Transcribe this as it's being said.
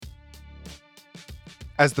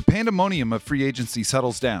As the pandemonium of free agency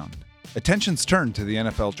settles down, attention's turned to the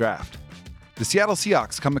NFL draft. The Seattle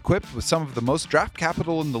Seahawks come equipped with some of the most draft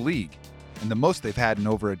capital in the league, and the most they've had in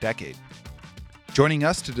over a decade. Joining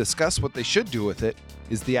us to discuss what they should do with it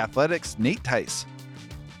is The Athletic's Nate Tice.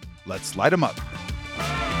 Let's light him up.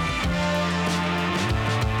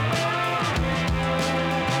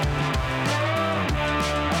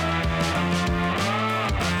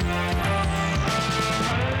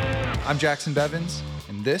 I'm Jackson Bevins,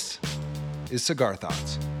 and this is Cigar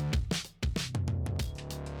Thoughts.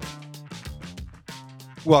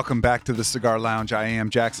 Welcome back to the Cigar Lounge. I am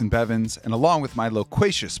Jackson Bevins, and along with my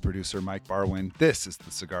loquacious producer, Mike Barwin, this is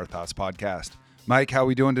the Cigar Thoughts podcast. Mike, how are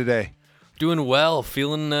we doing today? Doing well.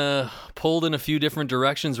 Feeling pulled in a few different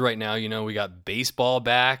directions right now. You know, we got baseball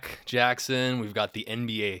back, Jackson. We've got the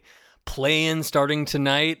NBA play-in starting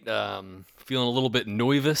tonight. Feeling a little bit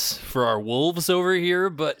nervous for our Wolves over here,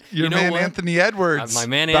 but Your you know man what? Anthony Edwards. My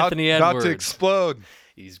man Anthony Edwards. About to explode.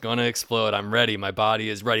 He's going to explode. I'm ready. My body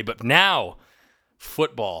is ready. But now,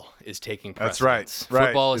 football is taking precedence. That's right.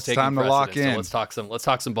 Football is It's taking time to precedence. lock in. So let's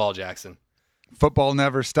talk some ball, Jackson. Football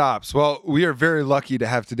never stops. Well, we are very lucky to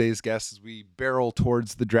have today's guest as we barrel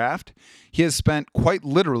towards the draft. He has spent quite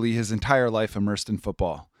literally his entire life immersed in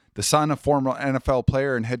football. The son of former NFL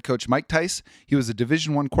player and head coach Mike Tice, he was a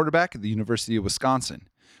Division I quarterback at the University of Wisconsin.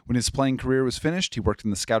 When his playing career was finished, he worked in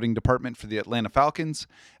the scouting department for the Atlanta Falcons,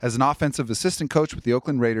 as an offensive assistant coach with the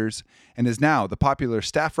Oakland Raiders, and is now the popular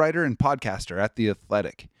staff writer and podcaster at The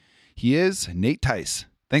Athletic. He is Nate Tice.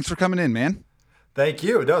 Thanks for coming in, man. Thank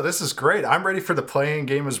you. No, this is great. I'm ready for the playing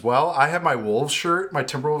game as well. I have my Wolves shirt, my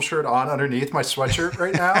Timberwolves shirt on underneath my sweatshirt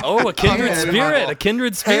right now. Oh, a kindred spirit. A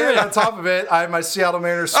kindred spirit. And on top of it, I have my Seattle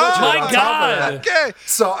Mariners sweatshirt my on God. top of that. Okay.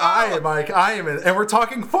 So I am in, and we're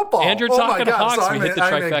talking football. And you're talking Hawks. We hit the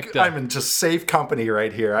trifecta. I'm in just safe company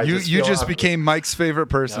right here. You just became Mike's favorite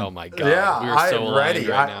person. Oh my God. Yeah, we are I so am aligned ready.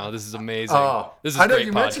 right now. This is amazing. This is I know great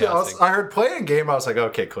you mentioned it. podcasting. I heard playing game. I was like,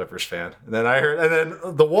 okay, Clippers fan. And then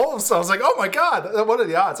the Wolves. I was like, oh my God, what are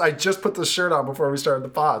the odds? I just put the shirt on before we started the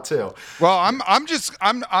pod too. Well, I'm just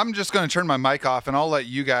going to turn my mic off, and I'll let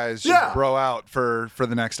you guys just bro out for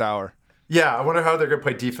the next hour. Yeah, I wonder how they're going to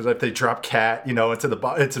play defense if they drop Cat, into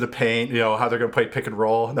the paint. How they're going to play pick and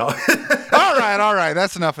roll. No. All right.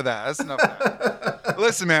 That's enough of that.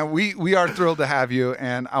 Listen, man, we are thrilled to have you,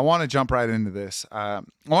 and I want to jump right into this. I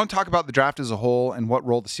want to talk about the draft as a whole and what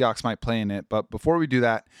role the Seahawks might play in it. But before we do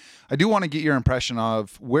that, I do want to get your impression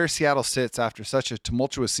of where Seattle sits after such a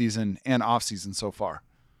tumultuous season and offseason so far.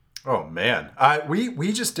 Oh man,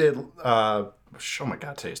 we just did. Oh my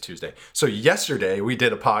God, today is Tuesday. So yesterday we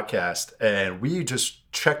did a podcast and we just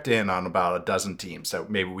checked in on about a dozen teams that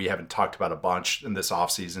maybe we haven't talked about a bunch in this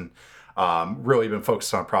offseason. Really been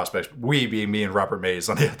focused on prospects. We being me and Robert Mays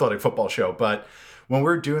on the Athletic Football Show. But when we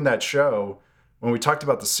were doing that show, when we talked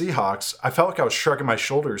about the Seahawks, I felt like I was shrugging my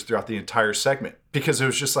shoulders throughout the entire segment because it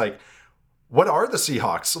was just like, what are the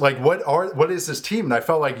Seahawks? Like, what is this team? And I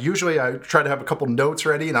felt like usually I try to have a couple notes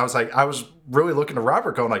ready, and I was really looking to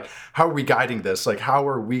Robert going like, how are we guiding this? Like, how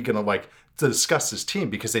are we going to discuss this team?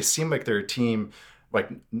 Because they seem like they're a team like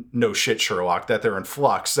no shit, Sherlock, that they're in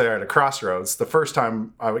flux. They're at a crossroads. The first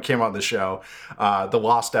time I came on the show, the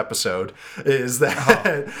lost episode is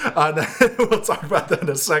that, we'll talk about that in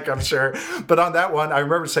a sec, I'm sure. But on that one, I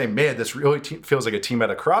remember saying, man, this really feels like a team at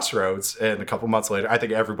a crossroads. And a couple months later, I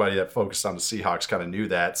think everybody that focused on the Seahawks kind of knew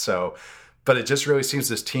that. So, but it just really seems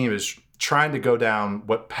this team is trying to go down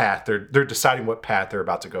what path they're deciding what path they're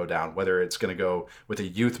about to go down, whether it's going to go with a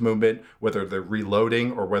youth movement, whether they're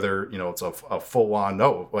reloading, or whether it's a full on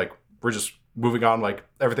like we're just moving on, like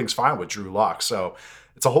everything's fine with Drew Lock. So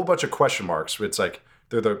it's a whole bunch of question marks. It's like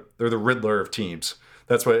they're the Riddler of teams.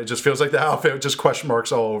 That's what it just feels like. The outfit, just question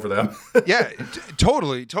marks all over them. Yeah,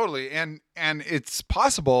 totally. And it's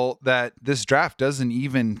possible that this draft doesn't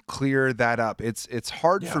even clear that up. It's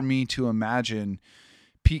hard for me to imagine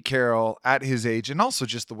Pete Carroll at his age, and also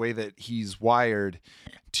just the way that he's wired,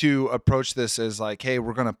 to approach this as like, hey,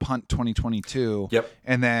 we're going to punt 2022. Yep.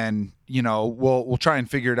 And then, we'll try and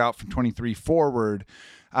figure it out from 23 forward.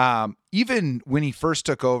 Even when he first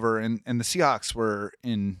took over and the Seahawks were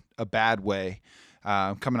in a bad way,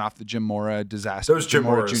 coming off the Jim Mora disaster. Those Jim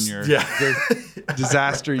Mora Jr. Yeah.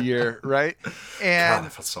 Disaster year, right? And God,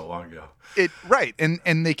 that felt so long ago. Right.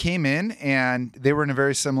 And they came in and they were in a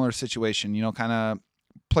very similar situation, kind of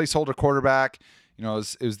placeholder quarterback. It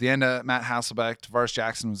was the end of Matt Hasselbeck. Tavares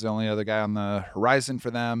Jackson was the only other guy on the horizon for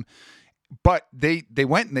them. But they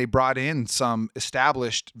went and they brought in some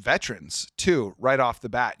established veterans too, right off the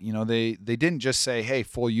bat. They didn't just say, hey,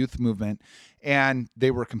 full youth movement. And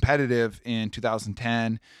they were competitive in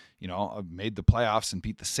 2010. made the playoffs and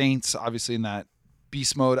beat the Saints, obviously in that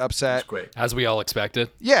beast mode upset. That's great. As we all expected.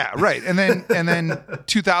 Yeah, right. And then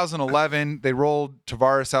 2011, they rolled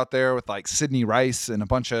Tavares out there with like Sidney Rice and a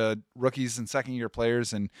bunch of rookies and second-year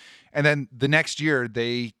players, and then the next year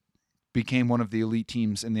they became one of the elite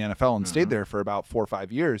teams in the NFL and stayed there for about 4 or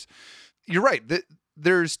 5 years. You're right.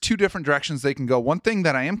 There's two different directions they can go. One thing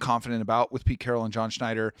that I am confident about with Pete Carroll and John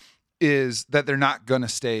Schneider is that they're not going to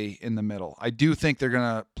stay in the middle. I do think they're going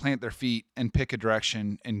to plant their feet and pick a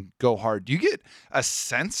direction and go hard. Do you get a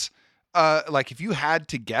sense, like if you had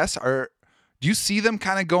to guess, do you see them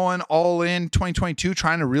kind of going all in 2022,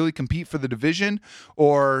 trying to really compete for the division,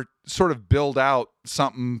 or sort of build out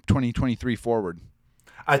something 2023 forward?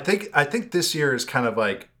 I think this year is kind of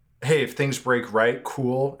like, hey, if things break right,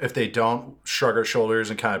 cool. If they don't, shrug our shoulders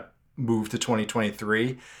and kind of move to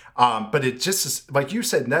 2023. But it just is, like you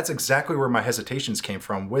said, and that's exactly where my hesitations came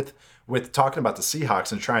from with talking about the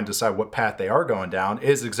Seahawks and trying to decide what path they are going down,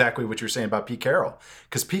 is exactly what you're saying about Pete Carroll.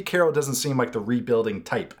 Because Pete Carroll doesn't seem like the rebuilding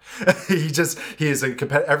type. he is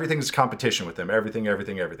everything's competition with him. Everything.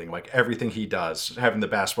 Like everything he does, having the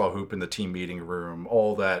basketball hoop in the team meeting room,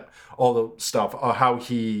 all the stuff,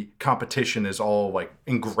 competition is all like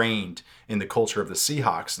ingrained in the culture of the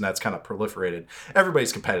Seahawks, and that's kind of proliferated.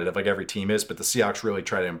 Everybody's competitive, like every team is, but the Seahawks really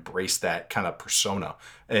try to embrace that kind of persona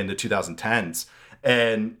in the 2010s.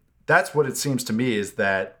 And that's what it seems to me, is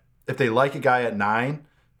that if they like a guy at 9,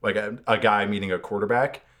 like a guy meaning a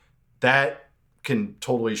quarterback, that can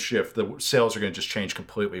totally shift. The sales are going to just change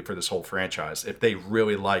completely for this whole franchise. If they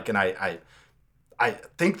really like, and I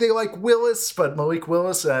think they like Willis, but Malik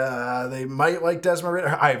Willis, they might like Desmond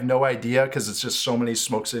Ridder. I have no idea, because it's just so many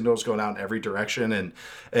smoke signals going out in every direction,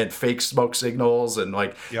 and fake smoke signals, and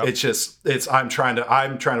like I'm trying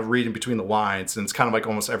to read in between the lines, and it's kind of like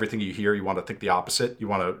almost everything you hear, you want to think the opposite. You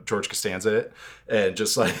want to George Costanza it, and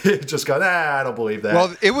just like just go, I don't believe that.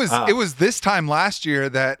 Well, it was this time last year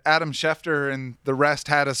that Adam Schefter and the rest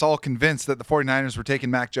had us all convinced that the 49ers were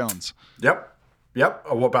taking Mac Jones. Yep.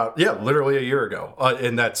 Literally a year ago.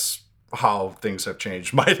 And that's how things have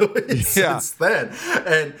changed mightily since then.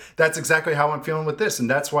 And that's exactly how I'm feeling with this. And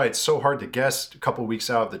that's why it's so hard to guess a couple weeks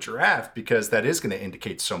out of the draft, because that is going to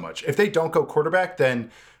indicate so much. If they don't go quarterback,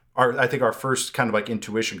 then I think our first kind of like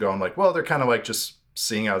intuition going like, well, they're kind of like just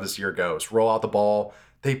seeing how this year goes. Roll out the ball.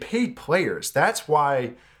 They paid players. That's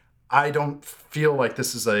why I don't feel like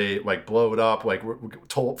this is a like blow it up, like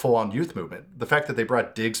full on youth movement. The fact that they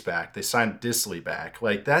brought Diggs back, they signed Disley back,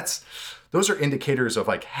 like those are indicators of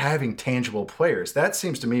like having tangible players. That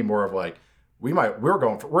seems to me more of like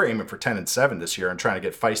we're aiming for 10-7 this year and trying to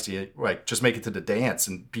get feisty, like just make it to the dance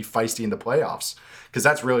and be feisty in the playoffs, because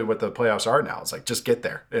that's really what the playoffs are now. It's like just get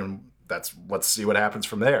there, and let's see what happens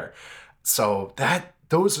from there. So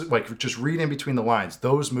those like just read in between the lines.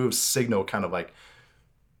 Those moves signal kind of like,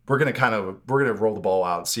 we're gonna roll the ball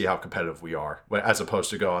out and see how competitive we are, as opposed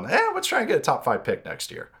to going, let's try and get a top 5 pick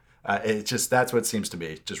next year. That's what it seems to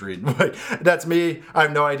me. Just reading, like, that's me. I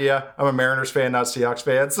have no idea. I'm a Mariners fan, not a Seahawks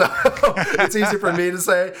fan, so it's easy for me to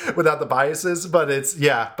say without the biases. But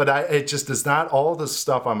it just does not. All this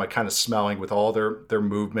stuff I'm like kind of smelling with all their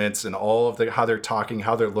movements and all of how they're talking,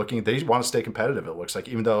 how they're looking. They want to stay competitive. It looks like,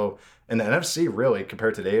 even though in the NFC, really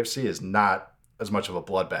compared to the AFC, is not as much of a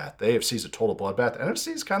bloodbath. The AFC is a total bloodbath. The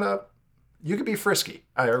NFC is kind of, you could be frisky.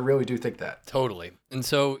 I really do think that. Totally. And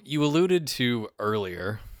so you alluded to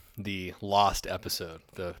earlier the lost episode,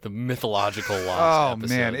 the mythological lost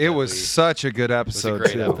episode. Oh man, it was such a good episode. It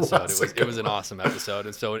was a great episode. It was an awesome episode.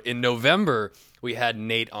 And so in November, we had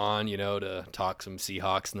Nate on, to talk some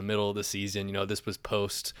Seahawks in the middle of the season. This was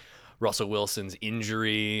post Russell Wilson's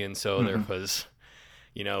injury, and so there was,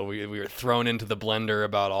 we were thrown into the blender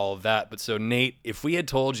about all of that. But so, Nate, if we had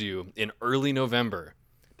told you in early November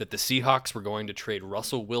that the Seahawks were going to trade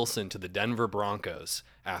Russell Wilson to the Denver Broncos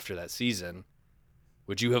after that season,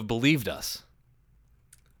 would you have believed us?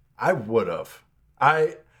 I would have.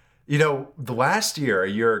 The last year, a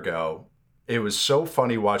year ago, it was so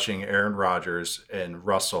funny watching Aaron Rodgers and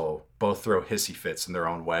Russell both throw hissy fits in their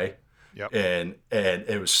own way. Yep. And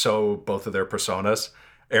it was so both of their personas.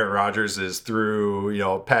 Aaron Rodgers is through,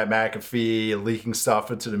 Pat McAfee leaking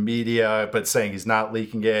stuff into the media, but saying he's not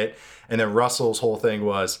leaking it. And then Russell's whole thing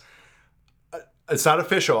was, it's not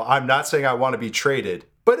official. I'm not saying I want to be traded.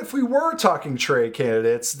 But if we were talking trade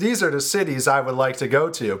candidates, these are the cities I would like to go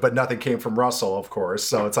to. But nothing came from Russell, of course.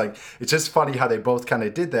 So it's like, it's just funny how they both kind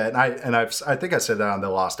of did that. And I think I said that on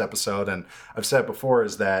the last episode, and I've said it before,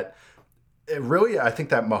 is that I think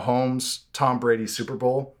that Mahomes, Tom Brady Super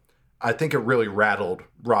Bowl, I think it really rattled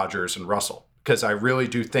Rodgers and Russell, because I really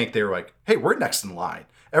do think they were like, hey, we're next in line.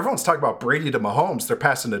 everyone's talking about Brady to Mahomes. They're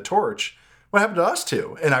passing the torch. What happened to us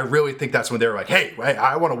two? And I really think that's when they were like, hey,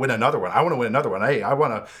 I want to win another one. I want to win another one. Hey, I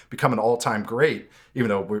want to become an all-time great, even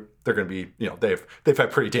though they're going to be, they've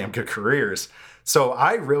had pretty damn good careers. So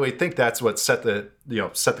I really think that's what set the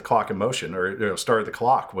clock in motion, or started the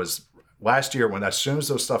clock, was last year, when as soon as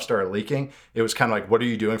those stuff started leaking, it was kind of like, what are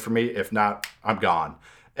you doing for me? If not, I'm gone.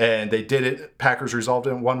 And they did it. Packers resolved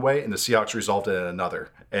it in one way, and the Seahawks resolved it in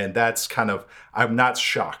another. And that's kind of, I'm not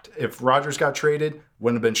shocked. If Rodgers got traded,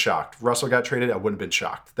 wouldn't have been shocked. Russell got traded, I wouldn't have been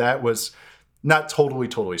shocked. That was not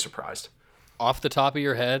totally surprised. Off the top of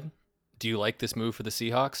your head, do you like this move for the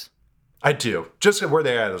Seahawks? I do. Just where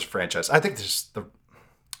they are as a franchise. I think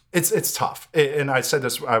it's tough. And I said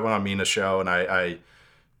this, I went on Mina's show, and I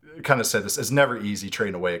kind of said this, it's never easy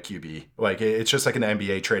trading away a QB. Like, it's just like an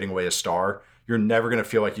NBA trading away a star. You're never going to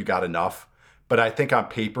feel like you got enough. But I think on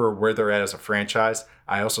paper, where they're at as a franchise,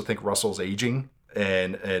 I also think Russell's aging,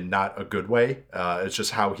 and not a good way. It's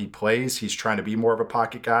just how he plays. He's trying to be more of a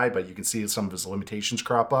pocket guy, but you can see some of his limitations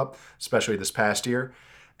crop up, especially this past year.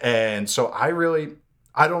 And so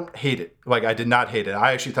I don't hate it. Like, I did not hate it.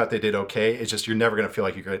 I actually thought they did okay. It's just, you're never going to feel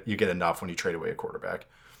like you get enough when you trade away a quarterback.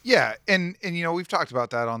 Yeah, and we've talked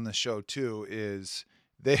about that on the show too. Is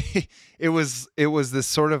it was this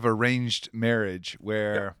sort of arranged marriage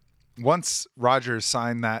where once Rodgers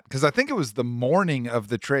signed that, because I think it was the morning of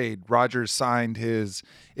the trade, Rodgers signed his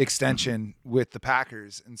extension with the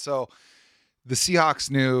Packers, and so the Seahawks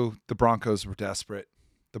knew the Broncos were desperate.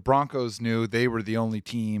 The Broncos knew they were the only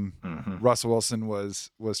team Russell Wilson was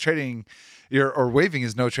trading or waiving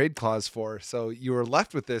his no trade clause for. So you were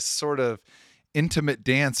left with this sort of intimate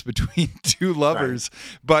dance between two lovers,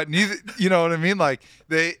 but neither, you know what I mean? Like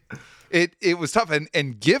it was tough.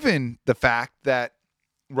 And given the fact that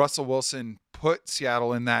Russell Wilson put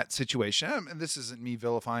Seattle in that situation, and this isn't me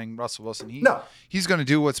vilifying Russell Wilson. He's going to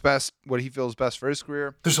do what he feels best for his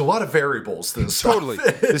career. There's a lot of variables to this totally.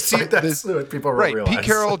 Stuff. That's what people realize. Pete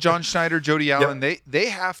Carroll, John Schneider, Jody Allen, they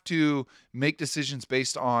have to make decisions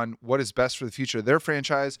based on what is best for the future of their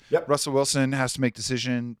franchise. Russell Wilson has to make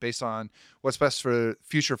decision based on what's best for the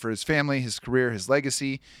future for his family, his career, his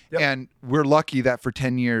legacy. And we're lucky that for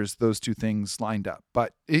 10 years those two things lined up.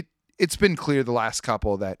 But it's been clear the last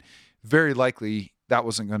couple that very likely that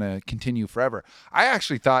wasn't going to continue forever. I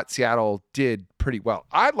actually thought Seattle did pretty well.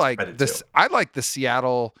 I like the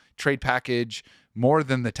Seattle trade package more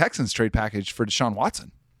than the Texans trade package for Deshaun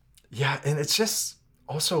Watson. Yeah, and it's just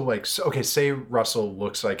also like, say Russell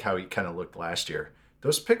looks like how he kind of looked last year.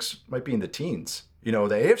 Those picks might be in the teens. The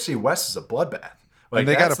AFC West is a bloodbath. Like, and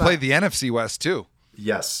they got to play the NFC West too.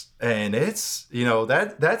 Yes, and it's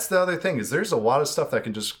that's the other thing, is there's a lot of stuff that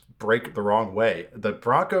can just break the wrong way. The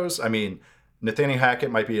Broncos, I mean, Nathaniel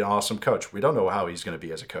Hackett might be an awesome coach. We don't know how he's going to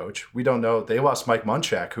be as a coach. We don't know. They lost Mike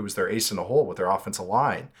Munchak, who was their ace in the hole with their offensive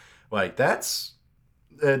line. Like, those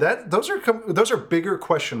are bigger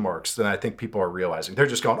question marks than I think people are realizing. They're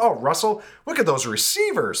just going, oh, Russell, look at those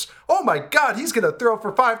receivers. Oh my God, he's going to throw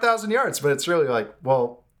for 5,000 yards. But it's really like,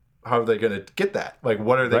 well, how are they going to get that? Like,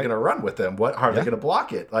 what are they going to run with them? How are they going to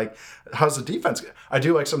block it? Like, how's the defense? I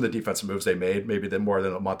do like some of the defensive moves they made, maybe more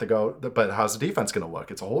than a month ago, but how's the defense going to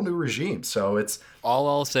look? It's a whole new regime. So it's all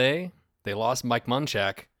I'll say. They lost Mike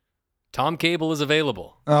Munchak. Tom Cable is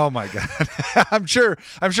available. Oh my God. I'm sure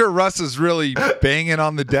Russ is really banging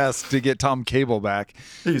on the desk to get Tom Cable back.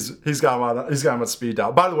 He's got him on speed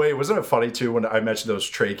dial. By the way, wasn't it funny too when I mentioned those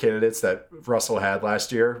trade candidates that Russell had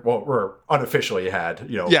last year? Well, or unofficially had,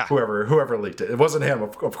 whoever leaked it. It wasn't him,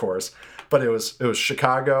 of course, but it was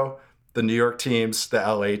Chicago, the New York teams, the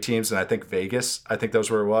LA teams, and I think Vegas. I think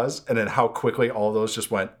those where it was. And then how quickly all those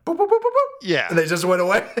just went boop, boop, boop, boop, boop. Yeah. And they just went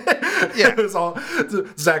away. It was all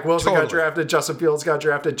Zach Wilson got drafted, Justin Fields got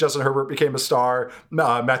drafted, Justin Herbert became a star,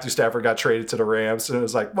 Matthew Stafford got traded to the Rams, and it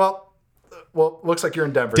was like, well, looks like you're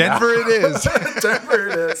in Denver now. It is. Denver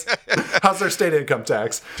it is. How's their state income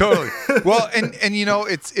tax? Totally. Well, and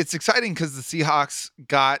it's exciting because the Seahawks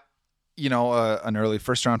got an early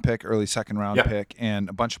first round pick, early second round pick, and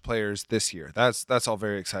a bunch of players this year. That's all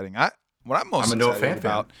very exciting. What I'm most excited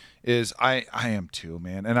about is I am too,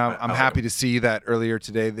 man. And I'm happy to see that earlier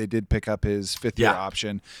today they did pick up his fifth-year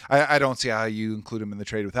option. I don't see how you include him in the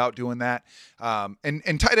trade without doing that.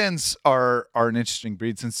 And tight ends are an interesting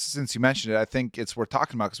breed. Since you mentioned it, I think it's worth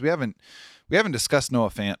talking about because we haven't discussed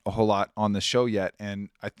Noah Fant a whole lot on the show yet. And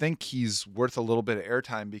I think he's worth a little bit of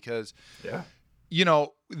airtime because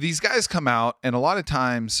these guys come out, and a lot of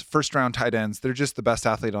times first-round tight ends, they're just the best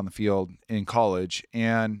athlete on the field in college.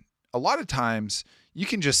 And a lot of times you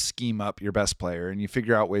can just scheme up your best player and you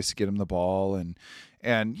figure out ways to get him the ball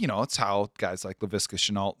And, it's how guys like Laviska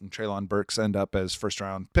Shenault and Treylon Burks end up as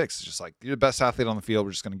first-round picks. It's just like, you're the best athlete on the field.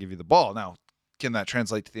 We're just going to give you the ball. Now, can that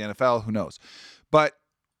translate to the NFL? Who knows? But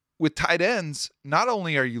with tight ends, not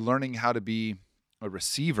only are you learning how to be a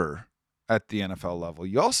receiver at the NFL level,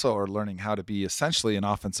 you also are learning how to be essentially an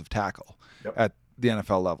offensive tackle at the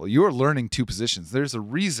NFL level. You are learning two positions. There's a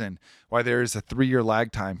reason why there is a 3-year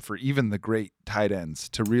lag time for even the great tight ends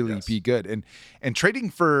to really be good. And trading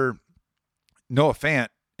for Noah Fant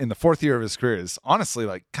in the 4th year of his career is honestly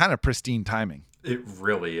like kind of pristine timing. It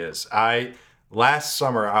really is. Last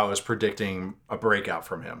summer I was predicting a breakout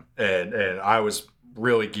from him, and I was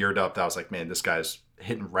really geared up. I was like, man, this guy's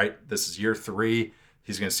hitting right. This is year 3.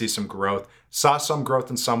 He's going to see some growth. Saw some growth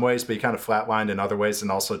in some ways, but he kind of flatlined in other ways. And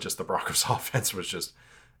also just the Broncos offense was just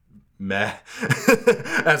meh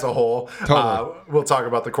as a whole. Totally. We'll talk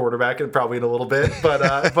about the quarterback probably in a little bit,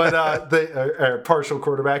 but the partial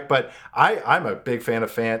quarterback. But I'm a big fan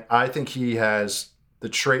of Fant. I think he has the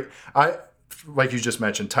trait. Like you just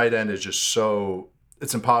mentioned, tight end is just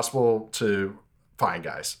it's impossible to find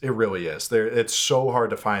guys. It really is. It's so hard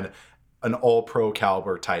to find an all-pro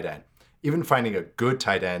caliber tight end. Even finding a good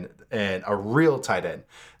tight end and a real tight end,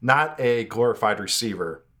 not a glorified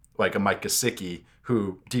receiver like a Mike Gesicki,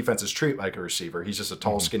 who defenses treat like a receiver. He's just a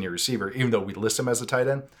tall, skinny receiver, even though we list him as a tight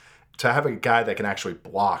end. To have a guy that can actually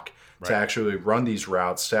block, to actually run these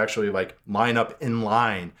routes, to actually like line up in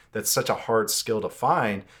line, that's such a hard skill to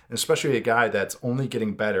find, and especially a guy that's only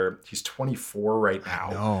getting better. He's 24 right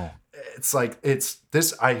now. It's like he's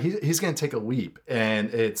going to take a leap,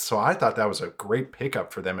 and so I thought that was a great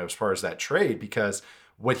pickup for them as far as that trade, because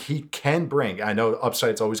what he can bring, I know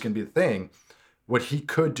upside's always going to be the thing. What he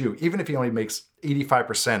could do, even if he only makes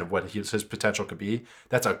 85% of what his potential could be,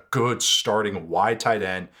 that's a good starting wide tight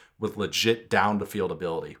end with legit down the field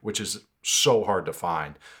ability, which is so hard to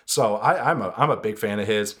find. So I'm a big fan of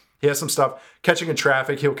his. He has some stuff catching in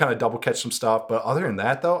traffic. He'll kind of double catch some stuff, but other than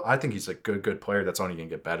that, though, I think he's a good player that's only going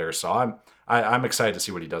to get better. So I'm excited to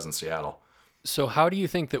see what he does in Seattle. So how do you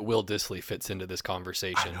think that Will Dissly fits into this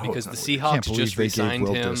conversation? Because the Seahawks just re-signed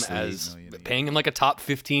him as paying him like a top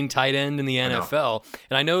 15 tight end in the NFL.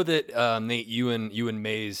 And I know that Nate, you and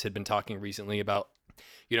Mays had been talking recently about,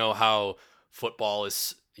 how football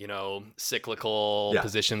is, cyclical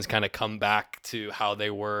positions kind of come back to how they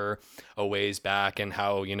were a ways back, and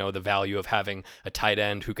how, the value of having a tight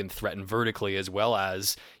end who can threaten vertically as well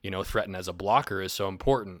as, threaten as a blocker is so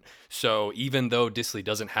important. So even though Dissly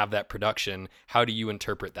doesn't have that production, how do you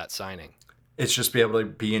interpret that signing? It's just be able to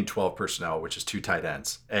be in 12 personnel, which is 2 tight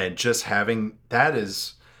ends. And just having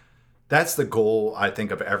that's the goal, I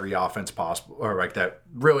think, of every offense possible, or like that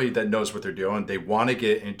knows what they're doing. They want to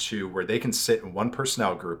get into where they can sit in one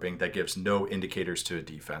personnel grouping that gives no indicators to a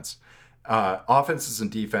defense. Offenses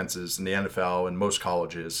and defenses in the NFL and most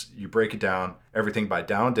colleges, you break it down, everything by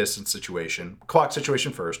down distance situation, clock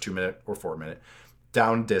situation first, 2-minute or 4-minute,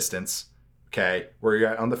 down distance, okay, where you're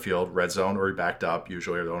at on the field, red zone or you're backed up,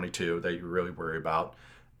 usually are the only 2 that you really worry about.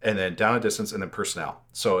 And then down a distance, and then personnel.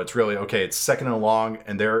 So it's really, okay, it's second and long,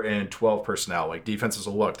 and they're in 12 personnel. Like defenses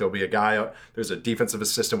will look. There'll be a guy, there's a defensive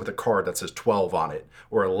assistant with a card that says 12 on it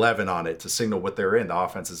or 11 on it to signal what they're in, the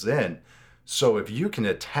offense is in. So if you can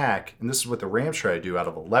attack, and this is what the Rams try to do out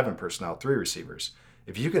of 11 personnel, 3 receivers,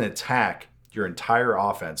 if you can attack your entire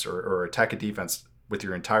offense or attack a defense with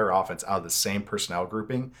your entire offense out of the same personnel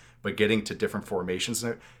grouping, but getting to different formations,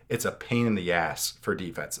 it's a pain in the ass for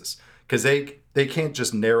defenses. Because they can't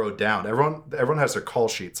just narrow down. Everyone has their call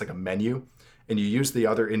sheet. It's like a menu, and you use the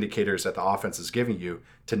other indicators that the offense is giving you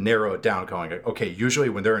to narrow it down, going, okay, usually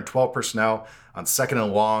when they're in 12 personnel on second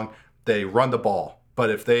and long, they run the ball. But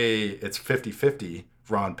if it's 50-50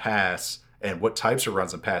 run pass, and what types of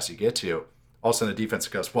runs and pass you get to, all of a sudden the defense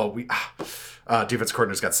goes, well, defense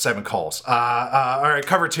coordinator's got 7 calls. All right,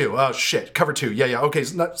 cover 2. Oh, shit, cover 2. Yeah, okay,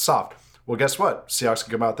 it's not soft. Well, guess what? Seahawks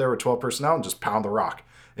can come out there with 12 personnel and just pound the rock.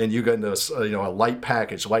 And you get into a light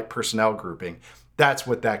package, light personnel grouping. That's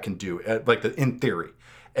what that can do, in theory.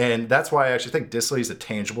 And that's why I actually think Dissly is a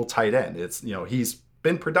tangible tight end. It's he's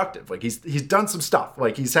been productive. Like he's done some stuff.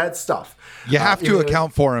 Like he's had stuff. You have to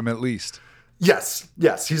account for him at least. Yes.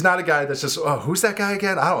 He's not a guy that's just, who's that guy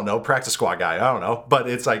again? I don't know. Practice squad guy. I don't know. But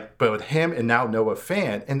it's like, but with him and now Noah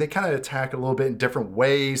Fant, and they kind of attack a little bit in different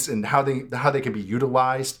ways and how they can be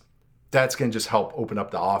utilized. That's going to just help open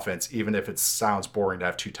up the offense, even if it sounds boring to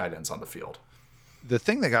have 2 tight ends on the field. The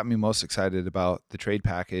thing that got me most excited about the trade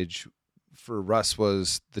package for Russ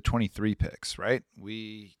was the 23 picks, right?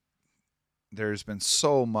 There's been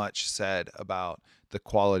so much said about the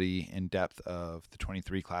quality and depth of the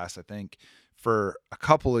 23 class. I think for a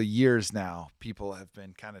couple of years now, people have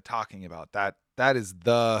been kind of talking about that. That is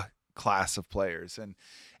the class of players.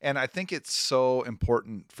 And I think it's so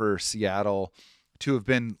important for Seattle to have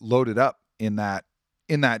been loaded up in that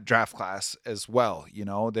draft class as well. You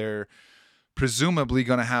know, they're presumably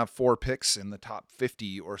going to have 4 picks in the top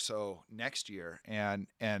 50 or so next year. And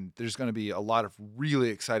there's going to be a lot of really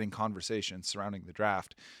exciting conversations surrounding the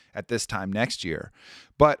draft at this time next year.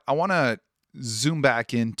 But I want to zoom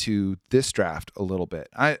back into this draft a little bit.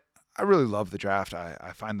 I really love the draft.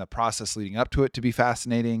 I find the process leading up to it to be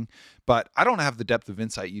fascinating, but I don't have the depth of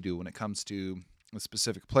insight you do when it comes to the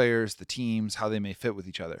specific players, the teams, how they may fit with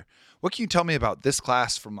each other. What can you tell me about this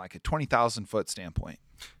class from like a 20,000 foot standpoint?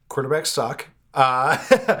 Quarterbacks suck.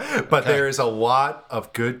 But there is a lot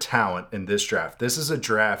of good talent in this draft. This is a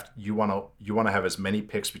draft you want to have as many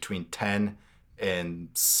picks between 10 and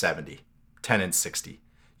 70, 10 and 60.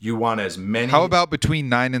 You want as many. How about between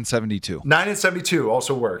 9 and 72? 9 and 72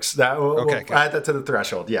 also works. We'll add that to the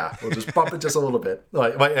threshold. Yeah, we'll just bump it just a little bit.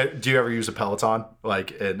 Like, do you ever use a Peloton?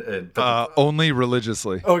 Only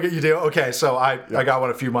religiously. Okay, you do. Okay, so I got one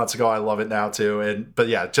a few months ago. I love it now too. But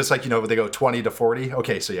yeah, just like when they go 20 to 40.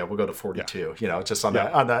 Okay, so yeah, we'll go to 42. Yeah. Just on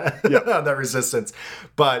that on that resistance.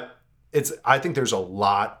 But I think there's a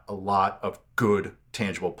lot of good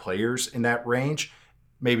tangible players in that range.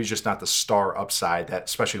 Maybe just not the star upside that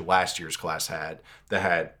especially last year's class had, that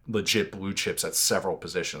had legit blue chips at several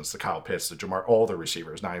positions. The Kyle Pitts, the Jamar, all the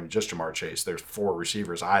receivers, not even just Jamar Chase. There's 4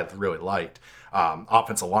 receivers I really liked.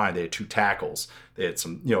 Offensive line, they had 2 tackles. They had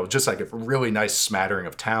some, just like a really nice smattering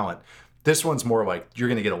of talent. This one's more like you're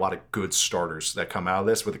going to get a lot of good starters that come out of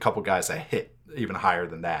this with a couple guys that hit even higher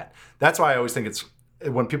than that. That's why I always think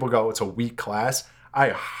when people go, it's a weak class,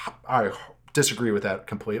 I disagree with that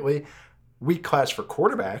completely. Weak class for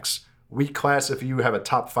quarterbacks, weak class if you have a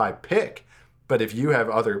top 5 pick. But if you have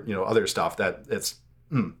other stuff, that's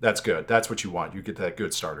good. That's what you want. You get that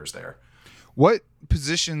good starters there. What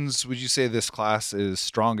positions would you say this class is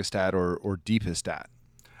strongest at or deepest at?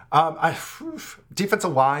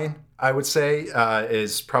 Defensive line, I would say,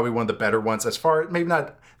 is probably one of the better ones. As far maybe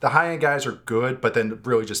not the high end guys are good, but then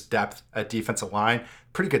really just depth at defensive line.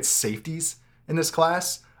 Pretty good safeties in this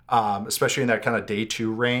class, especially in that kind of day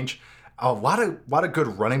 2 range. A lot of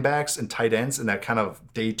good running backs and tight ends in that kind of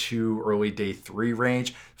day 2, early day 3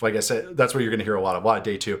 range. Like I said, that's what you're going to hear a lot of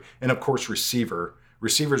day 2. And of course,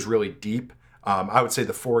 receivers really deep. I would say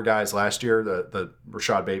the 4 guys last year, the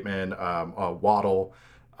Rashad Bateman, Waddle,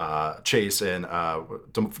 Chase, and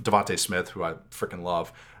Devontae Smith, who I freaking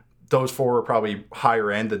love. Those 4 are probably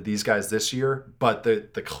higher end than these guys this year, but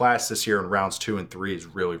the class this year in rounds 2 and 3 is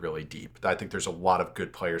really, really deep. I think there's a lot of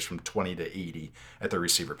good players from 20 to 80 at the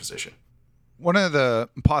receiver position. One of the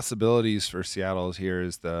possibilities for Seattle here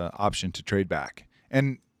is the option to trade back.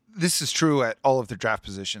 And this is true at all of the draft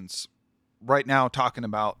positions. Right now, talking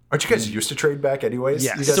about... Aren't you guys used to trade back anyways?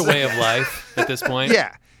 Yes. It's a way of life at this point.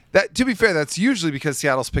 Yeah. That, to be fair, that's usually because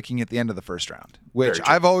Seattle's picking at the end of the first round, which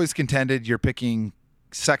I've always contended you're picking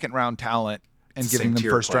second round talent and giving them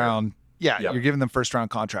first round. Yeah, yep. You're giving them first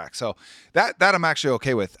round contracts. So that I'm actually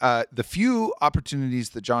okay with. The few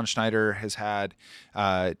opportunities that John Schneider has had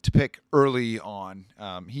to pick early on,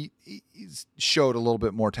 he's showed a little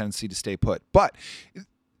bit more tendency to stay put. But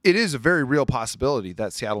it is a very real possibility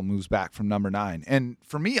that Seattle moves back from number 9. And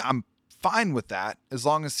for me, I'm fine with that as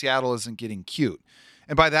long as Seattle isn't getting cute.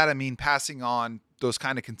 And by that, I mean passing on those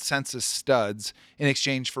kind of consensus studs in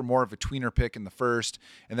exchange for more of a tweener pick in the first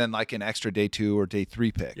and then like an extra day 2 or day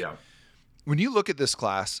 3 pick. Yeah. When you look at this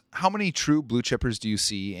class, how many true blue chippers do you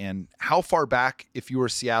see, and how far back, if you were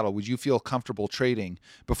Seattle, would you feel comfortable trading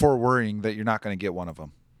before worrying that you're not going to get one of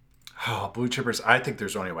them? Oh, blue chippers. I think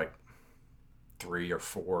there's only like 3 or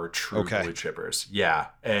 4 true blue chippers. Yeah.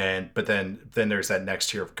 But then there's that next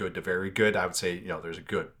tier of good to very good. I would say, there's a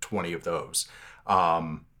good 20 of those.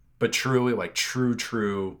 But truly like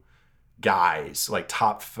true guys, like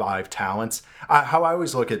top 5 talents. How I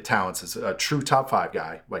always look at talents is a true top 5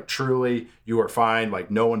 guy. Like truly, you are fine.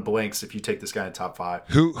 Like no one blinks if you take this guy in top 5.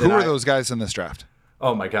 Who are those guys in this draft?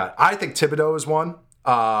 Oh my God, I think Thibodeau is one.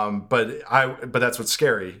 But that's what's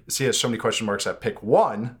scary. He has so many question marks at pick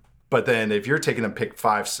 1. But then if you're taking him pick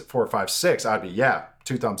 4, 5, 6, I'd be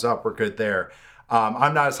 2 thumbs up. We're good there.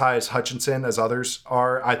 I'm not as high as Hutchinson as others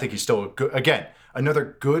are. I think he's still a good, again,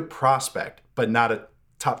 another good prospect, but not a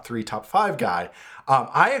top 3, top 5 guy.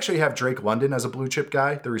 I actually have Drake London as a blue chip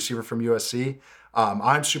guy, the receiver from USC.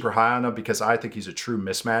 I'm super high on him because I think he's a true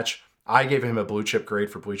mismatch. I gave him a blue chip grade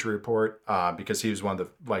for Bleacher Report because he was one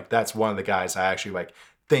of the, that's one of the guys I actually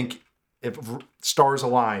think if stars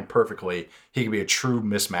align perfectly, he can be a true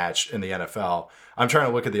mismatch in the NFL. I'm trying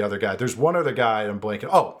to look at the other guy. There's one other guy I'm blanking.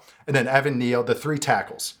 Oh, and then Evan Neal, the 3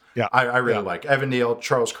 tackles. Yeah. I really like Evan Neal,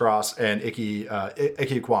 Charles Cross, and Ike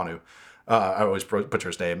Ekwonu. I always butcher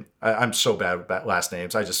his name. I'm so bad with last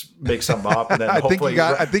names. I just make something up, and then I think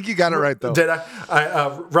you got it right though. Did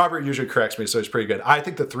I? Robert usually corrects me, so it's pretty good. I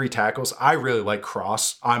think the 3 tackles. I really like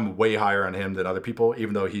Cross. I'm way higher on him than other people,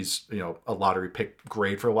 even though he's a lottery pick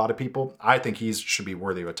grade for a lot of people. I think he should be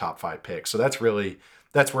worthy of a top 5 pick. So that's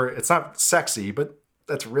where it's not sexy, but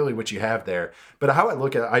that's really what you have there. But how I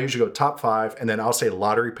look at it, I usually go top 5, and then I'll say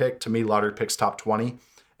lottery pick. To me, lottery picks top 20.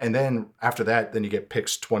 And then after that, then you get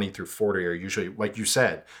picks 20 through 40, or usually, like you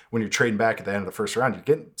said, when you're trading back at the end of the first round, you're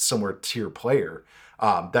getting somewhere tier player.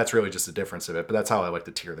 That's really just the difference of it. But that's how I like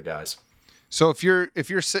to tier the guys. So if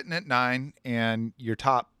you're sitting at 9 and your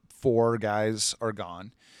top 4 guys are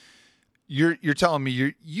gone, you're telling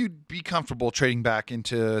me you'd be comfortable trading back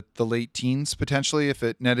into the late teens potentially if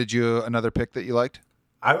it netted you another pick that you liked?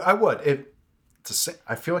 I would.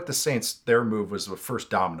 I feel like the Saints, their move was the first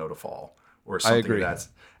domino to fall, or something. I agree.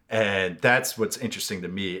 And that's what's interesting to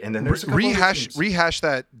me. And then there's a rehash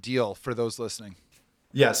that deal for those listening.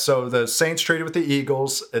 Yeah, so the Saints traded with the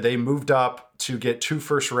Eagles. They moved up to get 2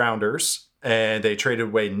 first-rounders, and they traded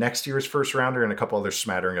away next year's first-rounder and a couple other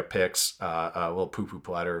smattering of picks, a little poo-poo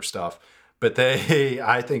platter of stuff. But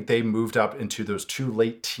I think they moved up into those 2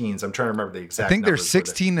 late teens. I'm trying to remember the exact. I think they're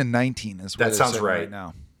 16 and 19 is what that sounds right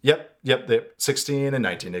now. Yep. They're 16 and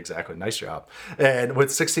 19 exactly. Nice job. And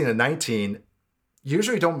with 16 and 19,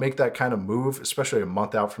 usually don't make that kind of move, especially a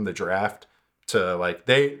month out from the draft.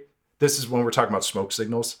 This is when we're talking about smoke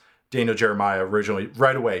signals. Daniel Jeremiah originally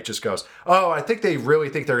right away just goes, "Oh, I think they really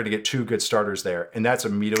think they're going to get 2 good starters there," and that's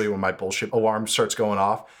immediately when my bullshit alarm starts going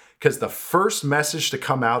off, because the first message to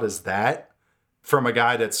come out is that from a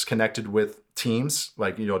guy that's connected with teams,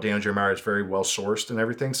 like, Daniel Jeremiah is very well sourced and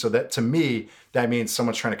everything. So that, to me, that means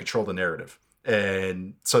someone's trying to control the narrative.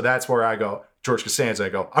 And so that's where I go, George Costanza,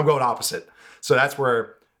 I'm going opposite. So that's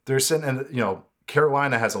where they're sitting, and,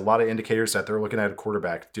 Carolina has a lot of indicators that they're looking at a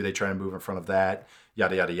quarterback. Do they try to move in front of that?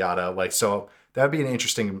 Yada, yada, yada. So that'd be an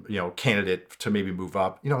interesting, candidate to maybe move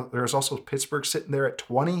up. There's also Pittsburgh sitting there at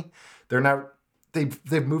 20.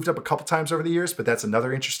 They've moved up a couple times over the years, but that's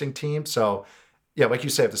another interesting team. So, yeah, like you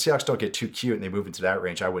say, if the Seahawks don't get too cute and they move into that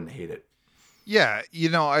range, I wouldn't hate it. Yeah,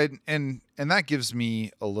 and that gives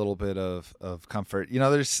me a little bit of comfort.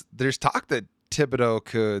 There's talk that Thibodeau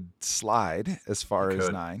could slide as far as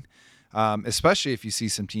 9, especially if you see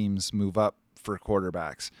some teams move up for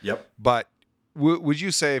quarterbacks. Yep. But would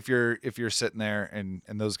you say if you're sitting there and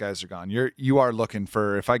those guys are gone, you are looking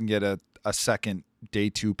for, if I can get a second day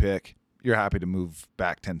 2 pick, you're happy to move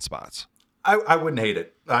back 10 spots? I wouldn't hate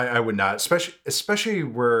it. I would not, especially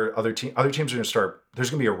where other teams are going to start. There's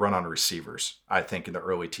going to be a run on receivers, I think, in the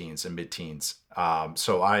early teens and mid-teens. And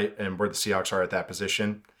where the Seahawks are at that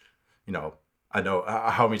position, I know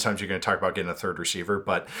how many times you're going to talk about getting a third receiver,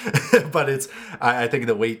 but I think in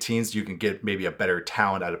the late teens you can get maybe a better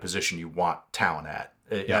talent at a position you want talent at.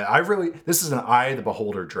 Yeah. This is an eye of the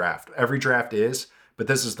beholder draft. Every draft is, but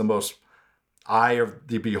this is the most eye of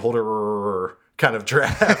the beholder kind of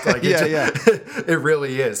draft. It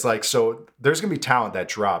really is. So there's going to be talent that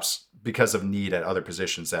drops because of need at other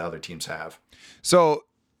positions that other teams have. So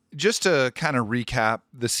just to kind of recap,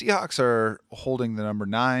 the Seahawks are holding the number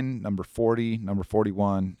 9, number 40, number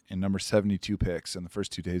 41, and number 72 picks in the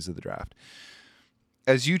first 2 days of the draft.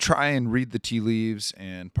 As you try and read the tea leaves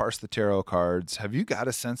and parse the tarot cards, have you got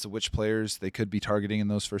a sense of which players they could be targeting in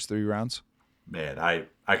those first 3 rounds? Man,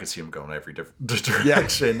 I could see him going every different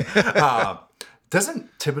direction. Yeah.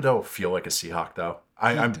 Doesn't Thibodeau feel like a Seahawk, though?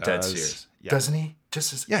 I'm dead serious. Yeah. Doesn't he?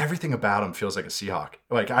 Everything about him feels like a Seahawk.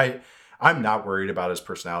 I'm not worried about his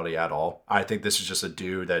personality at all. I think this is just a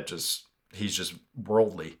dude that he's just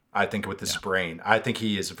worldly. I think with his brain, I think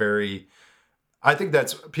he is very. I think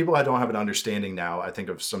that's people I don't have an understanding now. I think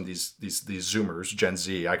of some of these Zoomers, Gen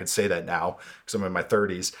Z. I could say that now because I'm in my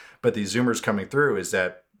 30s. But these Zoomers coming through is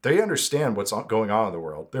that they understand what's going on in the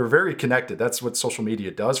world. They're very connected. That's what social media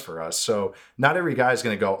does for us. So not every guy is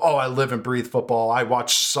going to go, "Oh, I live and breathe football. I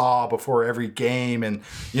watch Saw before every game, and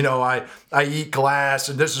I eat glass,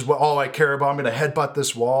 and this is what all I care about. I'm going to headbutt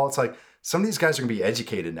this wall." It's like some of these guys are going to be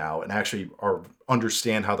educated now and actually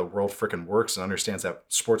understand how the world freaking works and understands that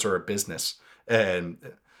sports are a business. And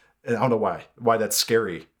I don't know why that's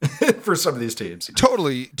scary for some of these teams.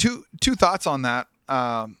 Totally. Two thoughts on that.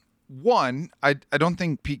 one, I don't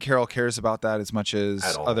think Pete Carroll cares about that as much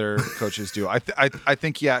as other coaches do. I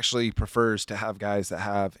think he actually prefers to have guys that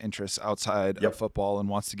have interests outside of football and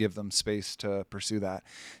wants to give them space to pursue that.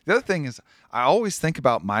 The other thing is, I always think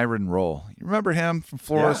about Myron Rolle. You remember him from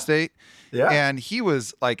Florida State? Yeah. And he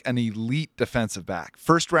was like an elite defensive back,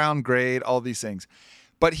 first round grade, all these things.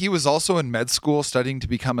 But he was also in med school studying to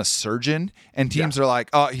become a surgeon, and teams are like,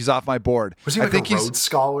 "Oh, he's off my board." Was he like a Rhodes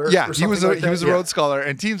Scholar? Yeah, he was a Rhodes Scholar,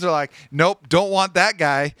 and teams are like, "Nope, don't want that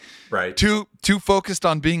guy." Right. Too focused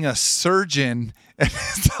on being a surgeon, and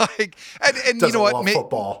it's like, and you know what?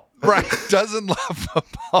 Football. Right, doesn't love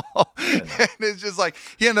football, and it's just like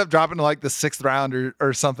he ended up dropping to like the 6th round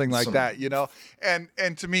or something like that, you know. And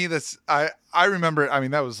to me, this I remember. I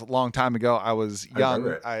mean, that was a long time ago. I was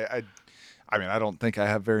young. I mean, I don't think I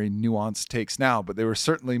have very nuanced takes now, but they were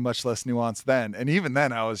certainly much less nuanced then. And even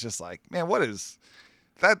then, I was just like, man, what is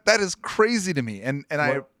that? That is crazy to me. And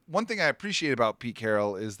one thing I appreciate about Pete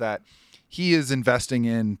Carroll is that he is investing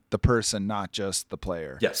in the person, not just the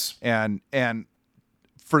player. Yes. And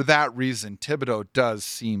for that reason, Thibodeau does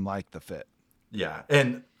seem like the fit. Yeah.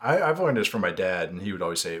 And I've learned this from my dad, and he would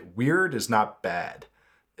always say, weird is not bad.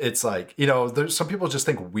 It's like, you know, there's some people just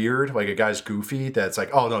think weird, like a guy's goofy, that's like,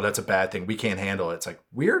 oh no, that's a bad thing. We can't handle it. It's like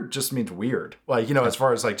weird just means weird. Like, you know, as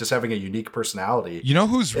far as like just having a unique personality. You know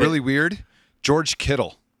who's really weird? George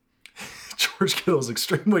Kittle. George Kittle is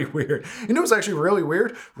extremely weird. You know what's actually really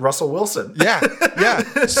weird? Russell Wilson.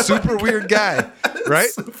 Yeah. Super weird guy, right?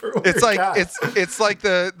 Super weird it's like guy. it's like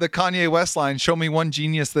the Kanye West line, show me one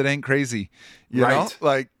genius that ain't crazy. You know?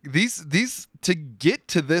 Like these to get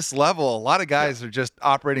to this level, a lot of guys are just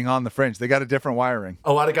operating on the fringe. They got a different wiring.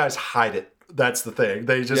 A lot of guys hide it. That's the thing.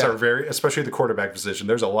 They just are very, especially the quarterback position.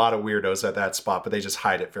 There's a lot of weirdos at that spot, but they just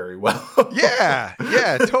hide it very well. Yeah,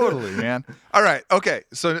 totally, man. All right, okay.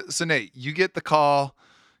 So Nate, you get the call.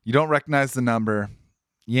 You don't recognize the number.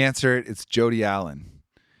 You answer it. It's Jody Allen.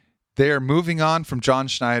 They are moving on from John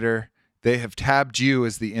Schneider. They have tabbed you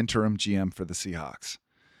as the interim GM for the Seahawks.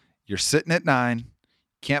 You're sitting at 9.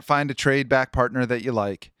 Can't find a trade back partner that you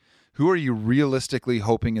like. Who are you realistically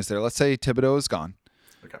hoping is there? Let's say Thibodeau is gone.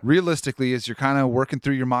 Okay. Realistically, as you're kind of working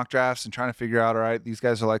through your mock drafts and trying to figure out, all right, these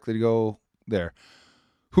guys are likely to go there.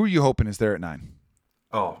 Who are you hoping is there at 9?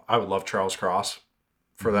 Oh, I would love Charles Cross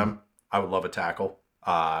for them. I would love a tackle.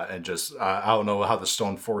 And just, I don't know how the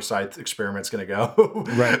Stone Forsythe experiment's going to go.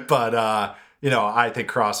 Right. But, you know, I think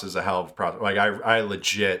Cross is a hell of a prospect. Like, I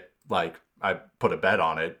legit, like, I put a bet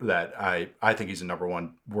on it that I think he's a number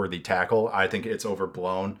one worthy tackle. I think it's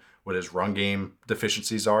overblown what his run game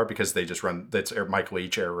deficiencies are because they just run, that's Mike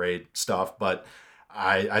Leach, air raid stuff. But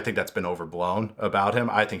I think that's been overblown about him.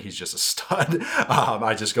 I think he's just a stud.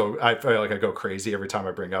 I feel like I go crazy every time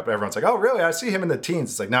I bring up. Everyone's like, oh, really? I see him in the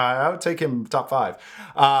teens. It's like, no, I would take him top 5.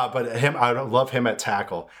 But him, I love him at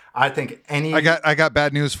tackle. I think I got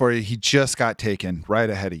bad news for you. He just got taken right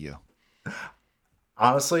ahead of you.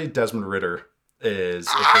 Honestly, Desmond Ridder is,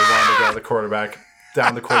 if they wanted to go the quarterback,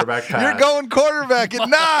 down the quarterback path. You're going quarterback at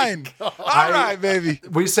 9. All right, baby.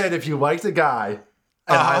 We said if you liked a guy,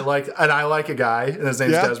 and I like a guy, and his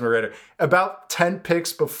name's Desmond Ridder. About 10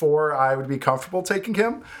 picks before I would be comfortable taking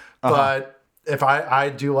him, but if I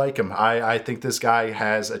do like him, I think this guy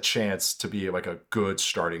has a chance to be like a good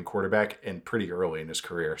starting quarterback and pretty early in his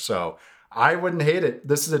career. So I wouldn't hate it.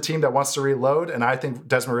 This is a team that wants to reload, and I think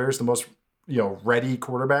Desmond Ridder is the most ready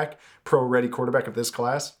quarterback, pro-ready quarterback of this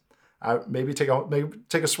class. Maybe take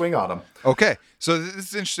a swing on him. Okay, so this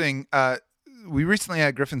is interesting. We recently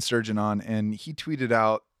had Griffin Sturgeon on, and he tweeted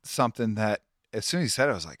out something that as soon as he said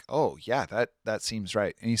it, I was like, oh, yeah, that seems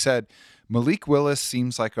right. And he said, Malik Willis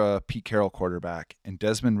seems like a Pete Carroll quarterback, and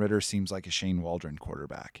Desmond Ridder seems like a Shane Waldron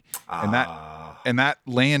quarterback. And that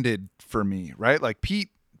landed for me, right? Like Pete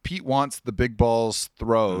wants the big balls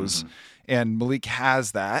throws, and Malik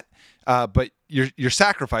has that. But you're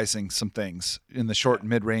sacrificing some things in the short and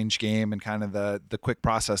mid-range game and kind of the quick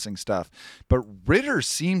processing stuff. But Ridder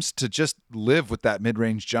seems to just live with that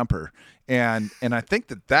mid-range jumper. And I think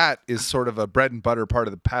that is sort of a bread and butter part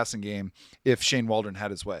of the passing game if Shane Waldron had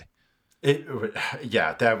his way.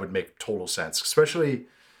 That would make total sense. Especially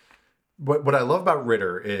what I love about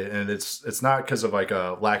Ridder, and it's not because of like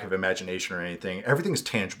a lack of imagination or anything. Everything's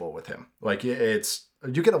tangible with him. Like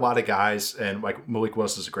you get a lot of guys, and like Malik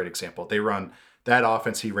Willis is a great example. They run that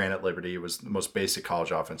offense he ran at Liberty. It was the most basic college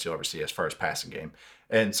offense you'll ever see as far as passing game.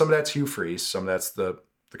 And some of that's Hugh Freeze, some of that's the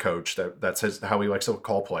coach. That's how he likes to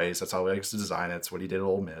call plays. That's how he likes to design it. It's what he did at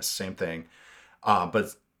Ole Miss. Same thing.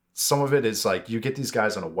 But some of it is like you get these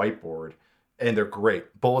guys on a whiteboard, and they're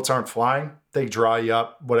great. Bullets aren't flying. They draw you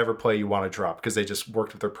up, whatever play you want to drop, because they just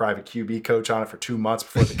worked with their private QB coach on it for 2 months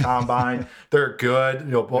before the combine. They're good.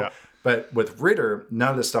 But with Ritter, none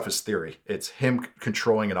of this stuff is theory. It's him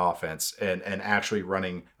controlling an offense and actually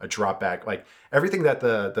running a drop back. Like everything that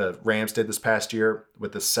the Rams did this past year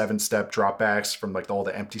with the 7-step drop backs from like all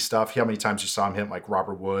the empty stuff. How many times you saw him hit like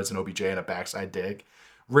Robert Woods and OBJ in a backside dig?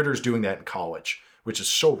 Ritter's doing that in college, which is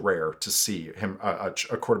so rare to see him, a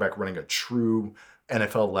quarterback running a true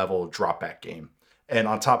NFL level drop back game. And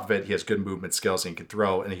on top of it, he has good movement skills and he can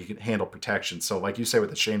throw and he can handle protection. So like you say with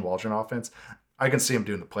the Shane Waldron offense, I can see him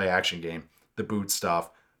doing the play action game, the boot stuff,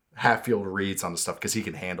 half field reads on the stuff because he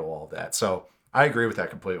can handle all of that. So I agree with that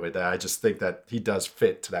completely. That I just think that he does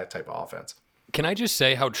fit to that type of offense. Can I just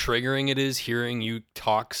say how triggering it is hearing you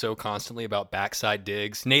talk so constantly about backside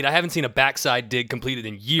digs? Nate, I haven't seen a backside dig completed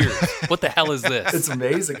in years. What the hell is this? It's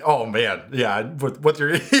amazing. Oh, man. Yeah. With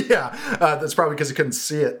your, that's probably because you couldn't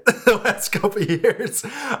see it the last couple of years.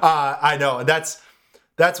 I know. And that's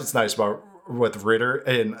what's nice about with Ritter,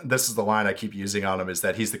 and this is the line I keep using on him, is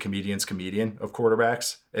that he's the comedian's comedian of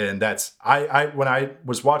quarterbacks. And that's when I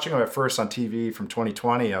was watching him at first on TV from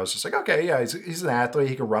 2020, I was just like, okay, yeah, he's an athlete,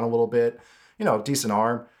 he can run a little bit, decent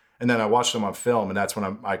arm. And then I watched him on film, and that's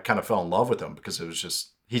when I kind of fell in love with him, because it was just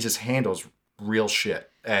he just handles real shit.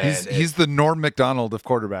 And he's the Norm Macdonald of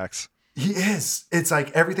quarterbacks. He is. It's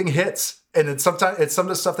like everything hits. And it's sometimes it's some of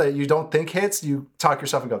the stuff that you don't think hits, you talk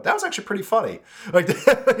yourself and go, that was actually pretty funny. Like,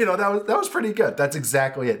 that was pretty good. That's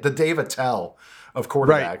exactly it. The Dave Attell of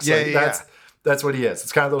quarterbacks. Right. Yeah, that's what he is.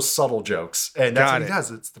 It's kind of those subtle jokes. And that's what he does.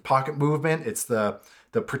 It's the pocket movement. It's the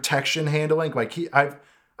protection handling. Like I've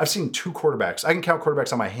seen 2 quarterbacks. I can count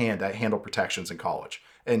quarterbacks on my hand that handle protections in college.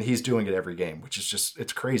 And he's doing it every game, which is just,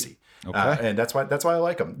 it's crazy. Okay. And that's why I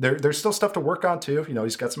like him. There's still stuff to work on too.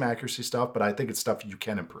 He's got some accuracy stuff, but I think it's stuff you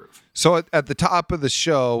can improve. So at the top of the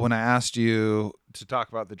show, when I asked you to talk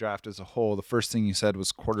about the draft as a whole, the first thing you said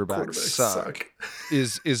was quarterbacks suck.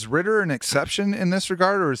 Is Ritter an exception in this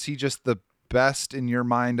regard, or is he just the best in your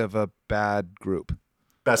mind of a bad group?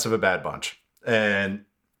 Best of a bad bunch. And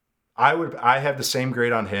I have the same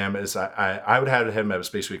grade on him as I would have him as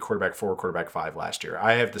basically quarterback 4, quarterback 5 last year.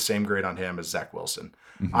 I have the same grade on him as Zach Wilson.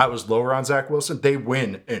 Mm-hmm. I was lower on Zach Wilson. They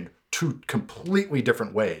win in 2 completely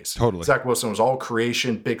different ways. Totally. Zach Wilson was all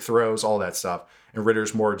creation, big throws, all that stuff. And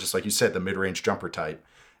Ritter's more just like you said, the mid-range jumper type.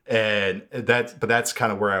 But that's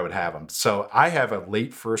kind of where I would have him. So I have a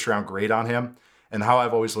late first round grade on him. And how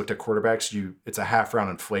I've always looked at quarterbacks, it's a half round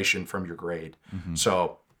inflation from your grade. Mm-hmm.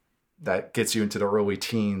 So that gets you into the early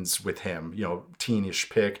teens with him, teenish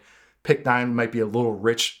pick. Pick 9 might be a little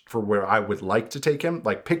rich for where I would like to take him.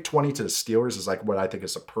 Like pick 20 to the Steelers is like what I think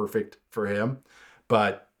is a perfect for him.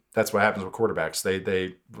 But that's what happens with quarterbacks.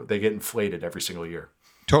 They get inflated every single year.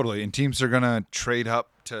 Totally. And teams are going to trade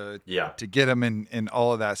up to get him and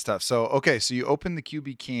all of that stuff. So, okay. So you open the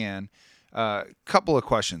QB can. Couple of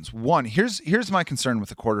questions. One, here's my concern with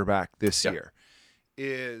the quarterback this year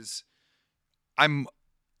is I'm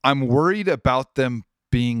worried about them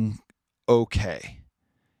being okay.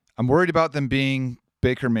 I'm worried about them being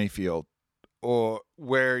Baker Mayfield, or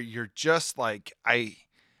where you're just like,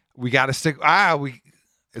 we got to stick.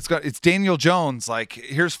 It's Daniel Jones. Like,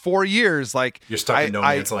 here's 4 years. Like, you're stuck in no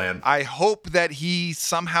man's land. I hope that he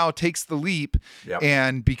somehow takes the leap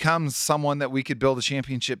and becomes someone that we could build a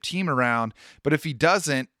championship team around. But if he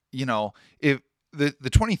doesn't, if the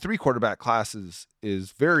 23 quarterback class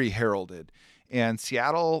is very heralded, and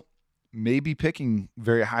Seattle may be picking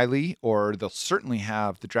very highly, or they'll certainly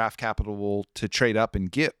have the draft capital to trade up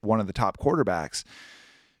and get one of the top quarterbacks.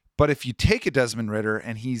 But if you take a Desmond Ritter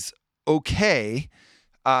and he's okay,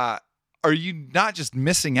 are you not just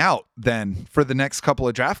missing out then for the next couple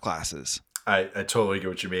of draft classes? I totally get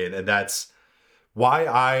what you mean. And that's why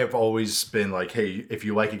I have always been like, hey, if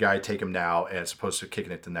you like a guy, take him now, as opposed to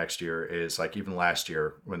kicking it to next year. Is like even last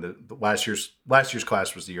year, when the last year's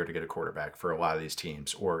class was the year to get a quarterback for a lot of these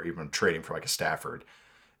teams, or even trading for like a Stafford,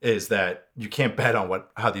 is that you can't bet on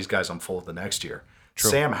how these guys unfold the next year.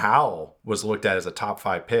 True. Sam Howell was looked at as a top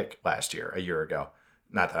 5 pick last year, a year ago.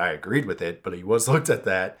 Not that I agreed with it, but he was looked at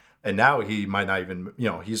that. And now he might not even,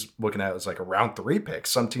 he's looking at it as like a round 3 pick.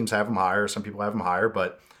 Some teams have him higher, some people have him higher,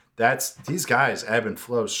 but these guys ebb and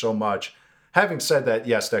flow so much. Having said that,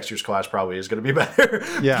 yes, next year's class probably is going to be better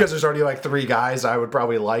because there's already like 3 guys I would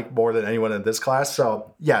probably like more than anyone in this class.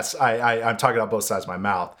 So yes, I'm talking out both sides of my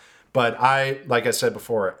mouth. But like I said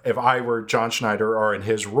before, if I were John Schneider or in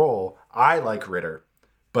his role, I like Ritter.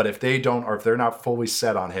 But if they don't, or if they're not fully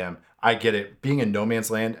set on him, I get it. Being in no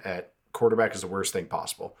man's land at quarterback is the worst thing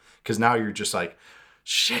possible, because now you're just like,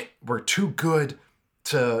 shit, we're too good.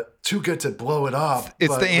 too good to blow it up.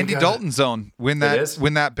 It's the Andy Dalton zone when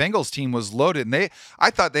that Bengals team was loaded, and I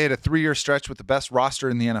thought they had a 3-year stretch with the best roster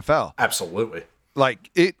in the NFL. Absolutely. Like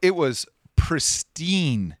it was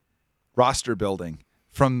pristine roster building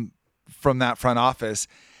from that front office,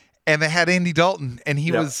 and they had Andy Dalton, and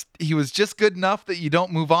he was just good enough that you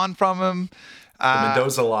don't move on from him. The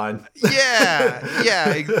Mendoza line.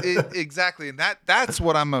 Exactly. And that's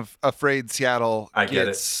what I'm afraid Seattle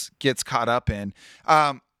gets caught up in.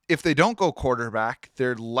 If they don't go quarterback,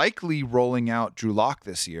 they're likely rolling out Drew Lock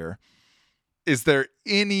this year. Is there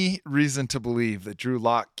any reason to believe that Drew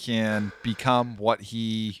Lock can become what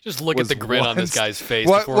he just look at the grin on this guy's face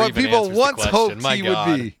what before he even people answers once the question. hoped My he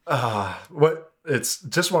God. would be? It's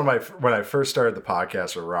just when I first started the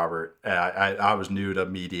podcast with Robert, I was new to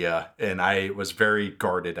media, and I was very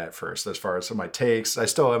guarded at first as far as some of my takes. I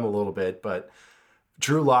still am a little bit, but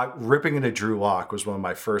ripping into Drew Lock was one of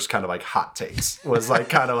my first kind of like hot takes. Was like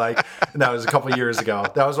kind of like, and that was a couple of years ago.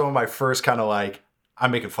 That was one of my first kind of like, I'm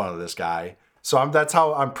making fun of this guy. So that's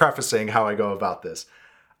how I'm prefacing how I go about this.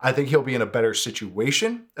 I think he'll be in a better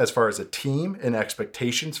situation as far as a team and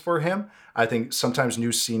expectations for him. I think sometimes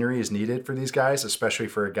new scenery is needed for these guys, especially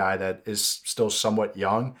for a guy that is still somewhat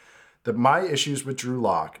young. My issues with Drew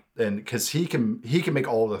Lock, and because he can make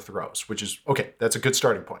all the throws, which is okay. That's a good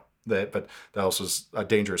starting point. But that also is a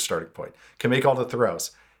dangerous starting point. Can make all the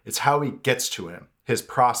throws. It's how he gets to him. His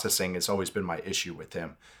processing has always been my issue with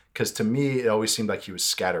him. Because to me, it always seemed like he was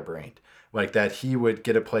scatterbrained, like that he would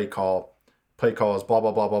get a play call is blah,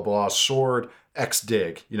 blah, blah, blah, blah, sword, X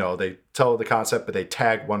dig. They tell the concept, but they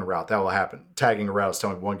tag one route. That will happen. Tagging a route is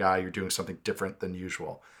telling one guy you're doing something different than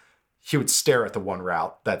usual. He would stare at the one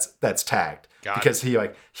route that's tagged. Because he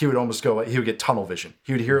would almost go, he would get tunnel vision.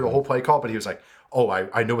 He would hear the whole play call, but he was like, oh,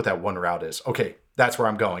 I know what that one route is. Okay, that's where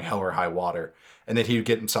I'm going, hell or high water. And then he would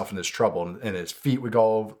get himself in this trouble, and his feet would get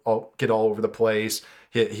all over the place.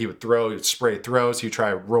 He would throw, he would spray throws. He would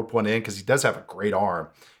try to rope one in because he does have a great arm.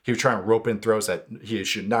 He would try and rope in throws that he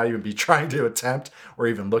should not even be trying to attempt or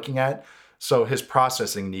even looking at. So his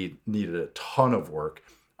processing needed a ton of work.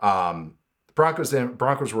 Broncos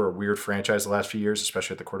were a weird franchise the last few years,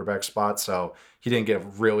 especially at the quarterback spot. So he didn't get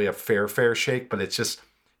really a fair shake, but it's just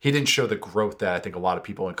he didn't show the growth that I think a lot of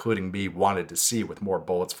people, including me, wanted to see with more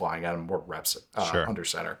bullets flying at him, more reps under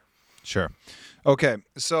center. Sure. Okay.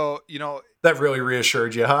 So, that really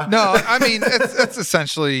reassured you, huh? No, I mean, that's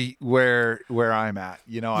essentially where I'm at.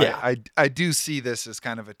 I do see this as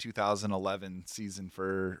kind of a 2011 season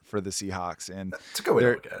for the Seahawks. And it's a good way to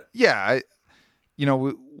look at it. Yeah.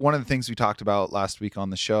 One of the things we talked about last week on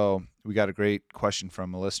the show, we got a great question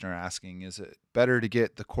from a listener asking, is it better to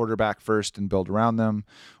get the quarterback first and build around them,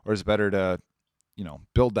 or is it better to,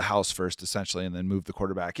 build the house first essentially and then move the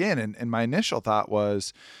quarterback in? And my initial thought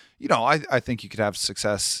was, I think you could have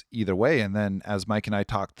success either way. And then as Mike and I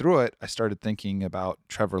talked through it, I started thinking about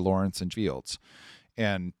Trevor Lawrence and Fields.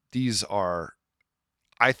 And these are,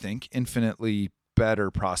 I think, infinitely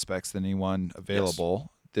better prospects than anyone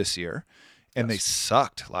available this year. And they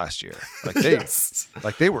sucked last year.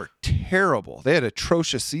 They were terrible. They had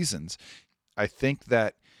atrocious seasons. I think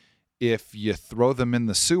that if you throw them in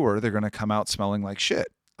the sewer, they're going to come out smelling like shit,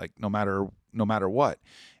 like no matter what.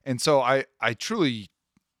 And so I truly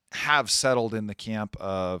have settled in the camp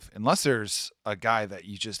of, unless there's a guy that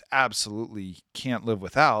you just absolutely can't live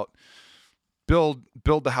without, build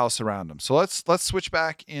the house around him. So let's switch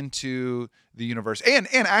back into the universe. And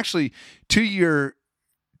actually, to your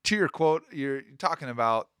quote, you're talking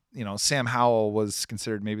about, Sam Howell was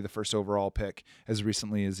considered maybe the first overall pick as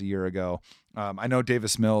recently as a year ago. I know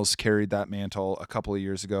Davis Mills carried that mantle a couple of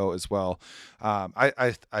years ago as well.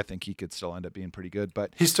 I think he could still end up being pretty good,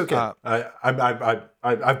 but he's still good.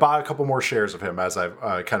 I bought a couple more shares of him as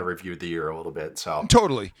I've kind of reviewed the year a little bit. So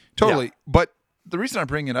totally. Yeah. But the reason I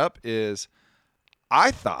bring it up is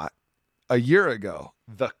I thought a year ago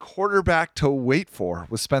the quarterback to wait for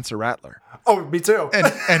was Spencer Rattler. Oh, me too.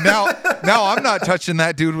 And now I'm not touching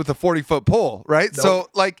that dude with a 40-foot pole, right? Nope.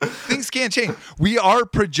 So things can't change. We are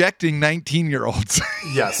projecting 19-year-olds.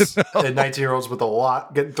 Yes, and 19-year-olds with a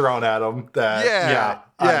lot getting thrown at them. Yeah,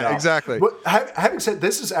 exactly. But having said,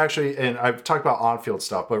 this is actually, and I've talked about on-field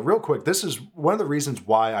stuff, but real quick, this is one of the reasons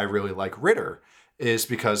why I really like Ritter is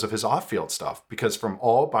because of his off-field stuff. Because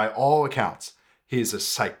by all accounts, he's a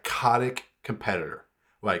psychotic competitor.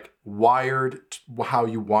 Like wired how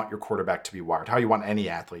you want your quarterback to be wired, how you want any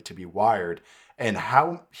athlete to be wired, and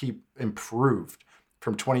how he improved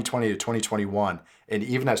from 2020 to 2021. And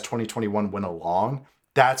even as 2021 went along,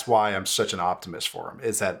 that's why I'm such an optimist for him,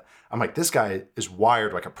 is that I'm like, this guy is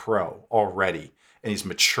wired like a pro already, and he's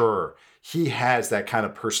mature. He has that kind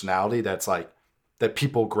of personality that's like, that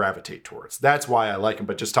people gravitate towards. That's why I like him.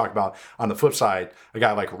 But just talk about, on the flip side, a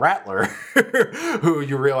guy like Rattler, who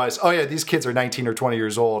you realize, oh yeah, these kids are 19 or 20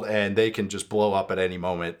 years old and they can just blow up at any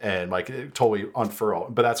moment and like totally unfurl.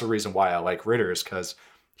 But that's a reason why I like Ritter, is because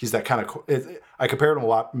he's that kind of, I compared him a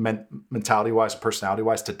lot mentality-wise and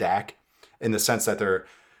personality-wise to Dak, in the sense that they're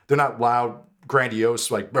not loud,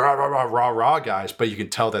 grandiose, like rah, rah, rah, rah, rah guys, but you can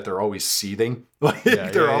tell that they're always seething. Like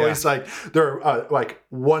they're always like, they're like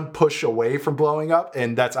one push away from blowing up.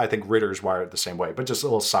 And that's, I think Ritter's wired the same way. But just a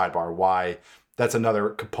little sidebar, why that's another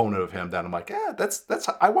component of him that I'm like, that's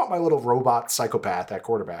I want my little robot psychopath at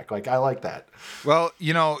quarterback. Like, I like that. Well,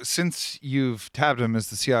 since you've tabbed him as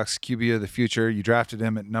the Seahawks QB of the future, you drafted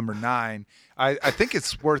him at number 9. I think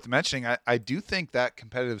it's worth mentioning. I do think that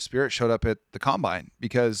competitive spirit showed up at the combine,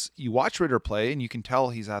 because you watch Ritter play and you can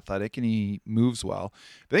tell he's athletic and he moves well.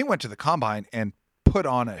 But then he went to the combine and put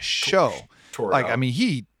on a show. Tore it up. I mean,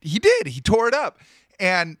 he did. He tore it up.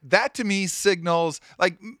 And that to me signals,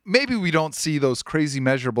 like, maybe we don't see those crazy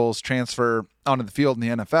measurables transfer onto the field in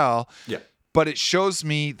the NFL. Yeah. But it shows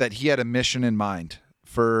me that he had a mission in mind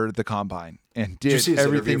for the combine and did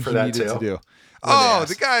everything he needed to do. Oh,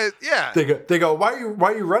 the guy, yeah. They go, why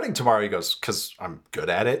are you running tomorrow? He goes, because I'm good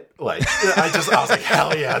at it. Like, I was like,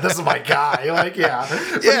 hell yeah, this is my guy. Like,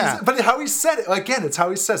 yeah. But how he said it, again, it's how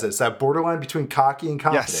he says it. It's that borderline between cocky and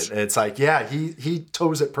confident. Yes. And it's like, yeah, he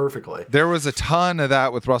toes it perfectly. There was a ton of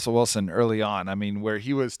that with Russell Wilson early on. I mean, where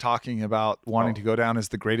he was talking about wanting to go down as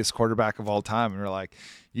the greatest quarterback of all time. And we're like,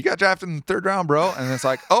 you got drafted in the 3rd round, bro. And it's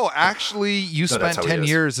like, oh, actually, you spent 10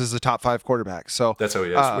 years as a top 5 quarterback. So that's how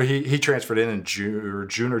he is. He transferred in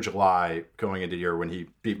June or July going into the year when he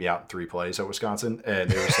beat me out in 3 plays at Wisconsin. And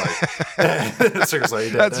it was like, seriously.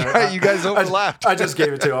 That's right. You guys overlapped. I just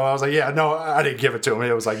gave it to him. I was like, yeah, no, I didn't give it to him.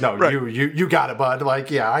 It was like, no, right. you got it, bud.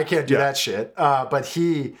 Like, yeah, I can't do that shit. But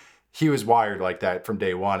he was wired like that from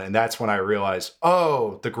day one. And that's when I realized,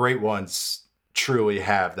 oh, the great ones truly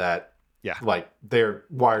have that. Yeah. Like, they're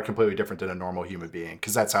wired completely different than a normal human being,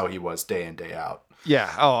 because that's how he was day in, day out.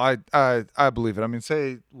 Yeah. Oh, I believe it. I mean,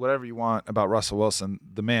 say whatever you want about Russell Wilson.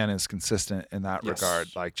 The man is consistent in that regard.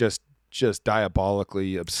 Like, just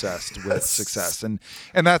diabolically obsessed with success. And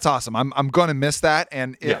that's awesome. I'm going to miss that.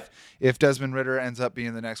 And if Desmond Ritter ends up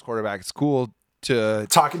being the next quarterback, it's cool to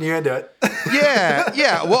talking you into it.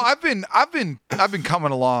 Yeah. Well, I've been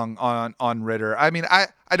coming along on Ritter. I mean, I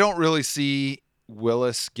don't really see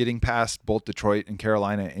Willis getting past both Detroit and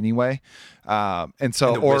Carolina anyway, and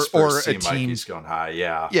so or a team like he's going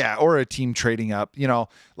high, or a team trading up.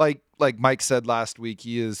 Like Mike said last week,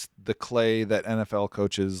 he is the clay that NFL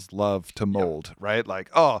coaches love to mold, right? Like,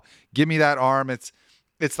 oh, give me that arm. It's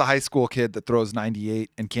the high school kid that throws 98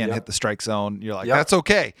 and can't hit the strike zone. You're like, that's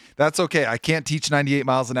okay. I can't teach 98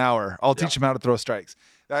 miles an hour. I'll teach him how to throw strikes.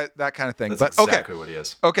 That kind of thing. That's exactly what he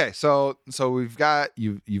is. Okay, so we've got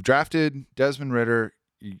you've drafted Desmond Ritter.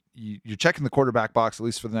 You're checking the quarterback box, at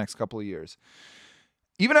least for the next couple of years.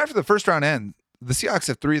 Even after the first round ends, the Seahawks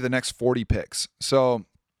have 3 of the next 40 picks. So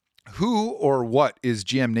who or what is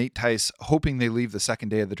GM Nate Tice hoping they leave the second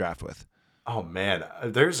day of the draft with? Oh man,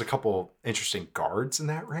 there's a couple interesting guards in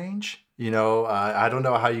that range. I don't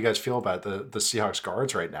know how you guys feel about the Seahawks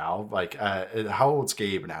guards right now. Like, how old's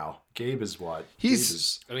Gabe now? Gabe is what? I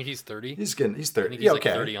think he's 30. He's 30. He's like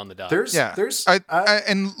 30 on the dot.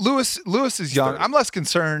 And Lewis is young. 30. I'm less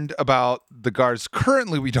concerned about the guards.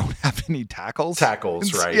 Currently, we don't have any tackles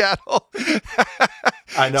right? Seattle.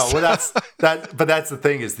 I know. Well, that's the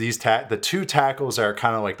thing is the 2 tackles are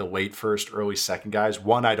kind of like the late first, early second guys.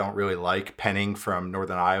 One I don't really like, Penning from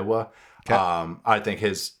Northern Iowa. Okay. I think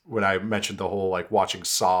when I mentioned the whole like watching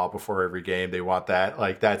Saw before every game, they want that.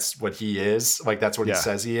 Like, that's what he is. Like, that's what he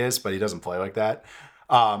says he is, but he doesn't play like that.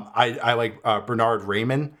 I like Bernard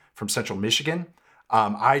Raymond from Central Michigan.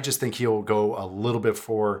 I just think he'll go a little bit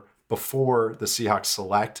before the Seahawks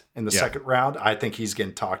select in the second round. I think he's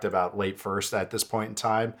getting talked about late first at this point in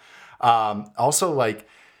time. Also, like,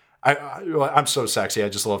 I'm so sexy. I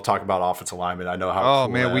just love talking about offensive linemen. I know how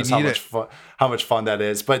cool that is, how much fun that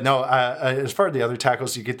is. But no, as far as the other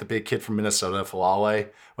tackles, you get the big kid from Minnesota, Falale.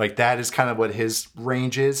 Like, that is kind of what his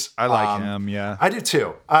range is. I like him. Yeah, I do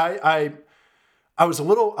too. I was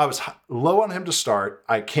low on him to start.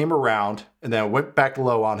 I came around and then I went back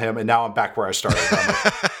low on him, and now I'm back where I started.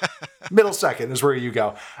 Middle second is where you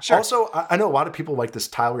go. Sure. Also, I know a lot of people like this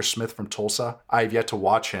Tyler Smith from Tulsa. I've yet to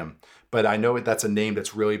watch him, but I know that's a name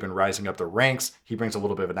that's really been rising up the ranks. He brings a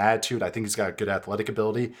little bit of an attitude. I think he's got good athletic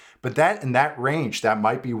ability. But that in that range, that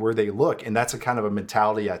might be where they look. And that's a kind of a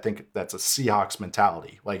mentality, I think that's a Seahawks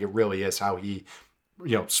mentality. Like, it really is how he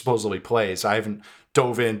supposedly plays. I haven't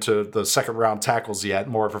dove into the second round tackles yet.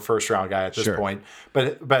 More of a first round guy at this point.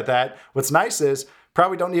 But what's nice is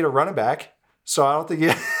probably don't need a running back. So I don't think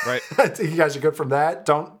right. I think you guys are good from that.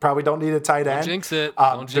 Probably don't need a tight end. Don't jinx it.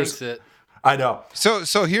 Don't jinx it. I know.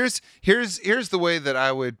 So here's the way that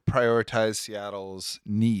I would prioritize Seattle's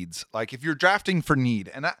needs. Like if you're drafting for need,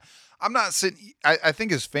 and I'm not sitting. I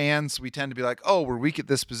think as fans we tend to be like, oh, we're weak at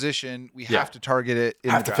this position. We have to target it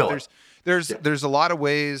in the draft. There's a lot of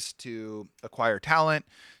ways to acquire talent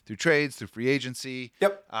through trades, through free agency.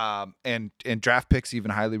 Yep. And draft picks, even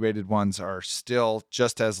highly rated ones, are still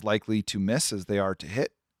just as likely to miss as they are to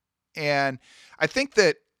hit. And I think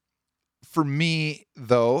that for me,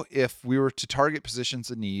 though, if we were to target positions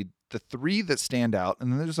of need, the three that stand out,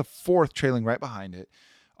 and then there's a fourth trailing right behind it,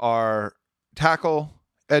 are tackle,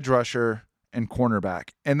 edge rusher, and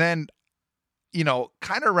cornerback. And then,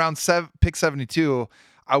 kind of around pick 72,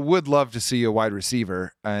 I would love to see a wide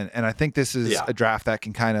receiver. And I think this is a draft that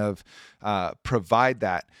can kind of provide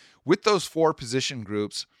that. With those four position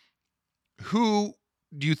groups, who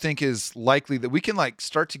do you think is likely that we can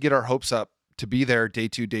start to get our hopes up to be there day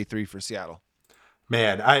 2, day 3 for Seattle?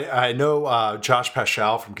 Man, I know Josh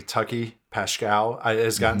Paschal from Kentucky. Paschal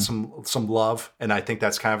has gotten some love, and I think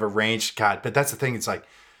that's kind of a range. God, but that's the thing. It's like,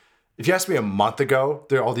 if you asked me a month ago,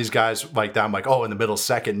 there are all these guys like that. I'm like, oh, in the middle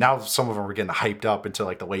second. Now some of them are getting hyped up into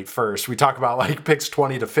the late first. We talk about picks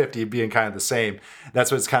 20 to 50 being kind of the same. That's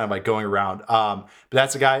what it's kind of going around. But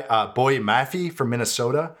that's a guy, Boye Mafe from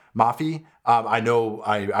Minnesota. Mafe. I know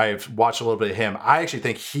I've watched a little bit of him. I actually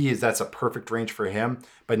think that's a perfect range for him.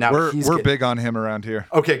 But now we're big on him around here.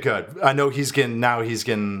 Okay, good. I know he's become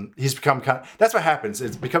kind of, that's what happens.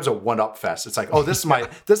 It becomes a one-up fest. It's like, oh, this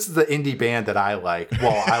is the indie band that I like.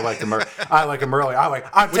 Well, I like them early.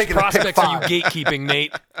 I'm taking the pick 5. Which prospects are you gatekeeping,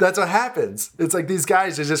 Nate? That's what happens. It's like these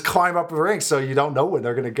guys just climb up the ranks, so you don't know when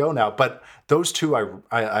they're going to go now. But those two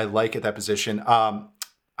I like at that position.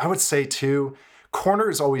 I would say too, corner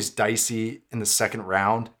is always dicey in the second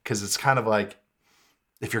round because it's kind of like,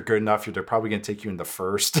 if you're good enough, they're probably going to take you in the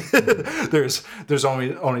first. There's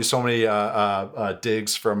only so many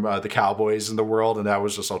digs from the Cowboys in the world, and that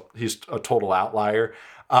was he's a total outlier.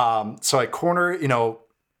 So at corner,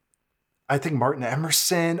 I think Martin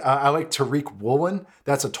Emerson. I like Tariq Woolen.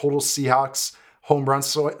 That's a total Seahawks home run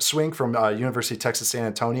swing from University of Texas San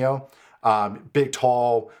Antonio. Big,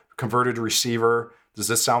 tall, converted receiver. Does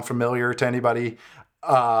this sound familiar to anybody?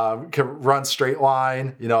 Can run straight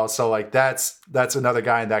line, so that's another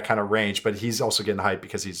guy in that kind of range, but he's also getting hyped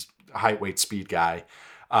because he's a height, weight, speed guy.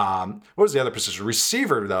 What was the other position?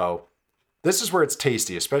 Receiver, though. This is where it's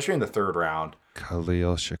tasty, especially in the third round.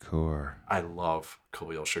 Khalil Shakur. I love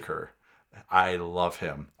Khalil Shakur. I love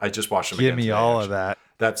him. I just watched him. Give me all of that.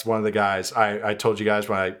 That's one of the guys I told you guys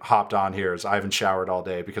when I hopped on here is I haven't showered all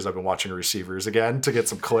day because I've been watching receivers again to get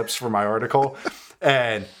some clips for my article.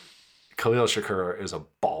 And Khalil Shakur is a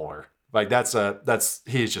baller.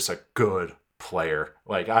 He's just a good player.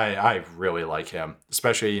 I really like him,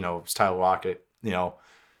 especially, Tyler Lockett,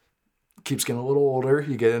 keeps getting a little older.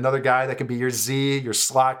 You get another guy that can be your Z, your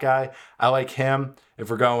slot guy. I like him. If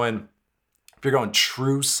you're going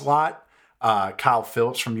true slot, Kyle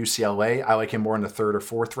Phillips from UCLA. I like him more in the third or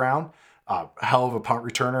fourth round. Hell of a punt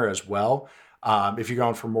returner as well. If you're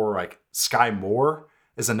going for more Sky Moore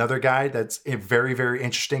is another guy that's very, very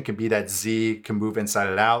interesting. Can be that Z, can move inside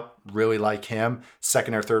and out. Really like him.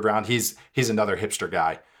 Second or third round. He's another hipster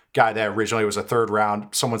guy that originally was a third round.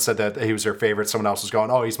 Someone said that he was their favorite. Someone else was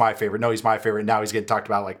going, oh, he's my favorite. No, he's my favorite. Now he's getting talked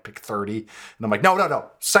about pick 30. And I'm like,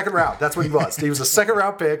 no. Second round. That's what he was. He was a second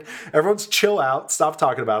round pick. Everyone's chill out. Stop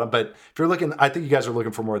talking about him. But if you're looking, I think you guys are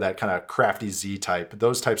looking for more of that kind of crafty Z type.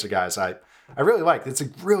 Those types of guys I really like. It's a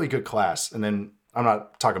really good class. And then I'm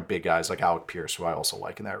not talking big guys like Alec Pierce, who I also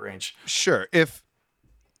like in that range. Sure. If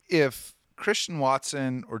Christian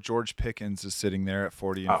Watson or George Pickens is sitting there at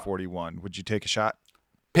 40 and 41, would you take a shot?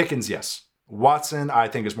 Pickens, yes. Watson, I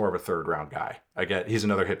think, is more of a third round guy. He's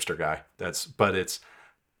another hipster guy. But it's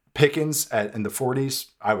Pickens in the 40s.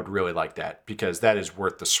 I would really like that because that is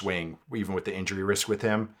worth the swing, even with the injury risk with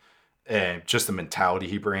him and just the mentality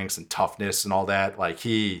he brings and toughness and all that.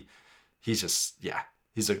 He's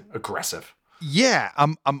aggressive. Yeah,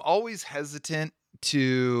 I'm always hesitant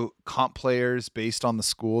to comp players based on the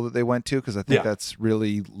school that they went to because I think that's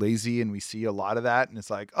really lazy, and we see a lot of that. And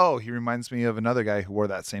it's like, oh, he reminds me of another guy who wore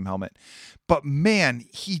that same helmet. But man,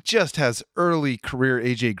 he just has early career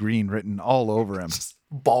AJ Green written all over him.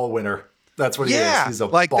 Ball winner. That's what he is. He's a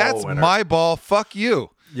ball that's winner. My ball. Fuck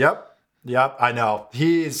you. Yep. I know.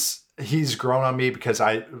 He's grown on me because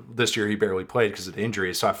this year he barely played because of the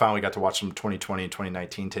injury. So I finally got to watch some 2020 and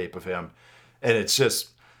 2019 tape of him. And it's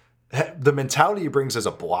just the mentality he brings as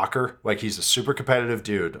a blocker. Like, he's a super competitive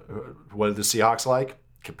dude. What are the Seahawks like?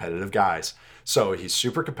 Competitive guys. So he's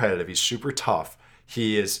super competitive. He's super tough.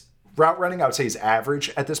 He is route running. I would say he's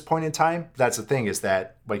average at this point in time. That's the thing, is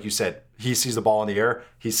that, like you said, he sees the ball in the air,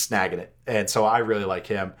 he's snagging it. And so I really like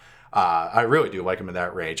him. I really do like him in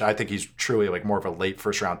that range. I think he's truly like more of a late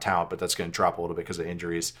first round talent, but that's going to drop a little bit because of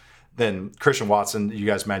injuries. Then Christian Watson, you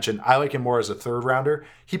guys mentioned, I like him more as a third rounder.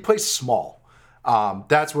 He plays small.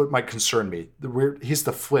 That's what might concern me. He's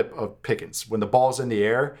the flip of Pickens. When the ball's in the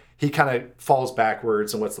air, he kind of falls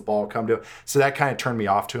backwards and lets the ball come to him. So that kind of turned me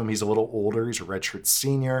off to him. He's a little older. He's a redshirt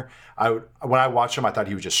senior. When I watched him, I thought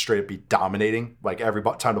he would just straight up be dominating, like every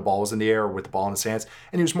time the ball was in the air or with the ball in his hands.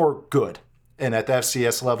 And he was more good. And at the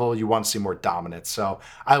FCS level, you want to see more dominance. So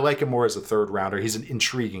I like him more as a third rounder. He's an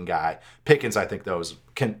intriguing guy. Pickens, I think, though,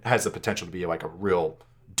 has the potential to be like a real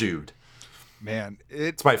dude. Man,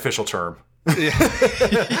 it's my official term. Yeah.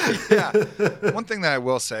 One thing that I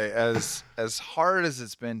will say, as hard as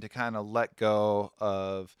it's been to kind of let go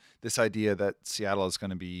of this idea that Seattle is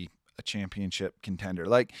going to be a championship contender,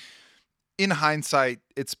 like, in hindsight,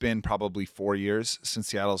 it's been probably 4 years since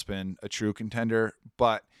Seattle's been a true contender,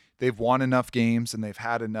 but they've won enough games and they've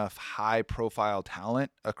had enough high profile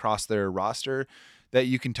talent across their roster that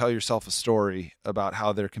you can tell yourself a story about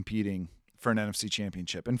how they're competing for an NFC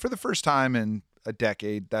championship. And for the first time in a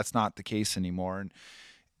decade, that's not the case anymore.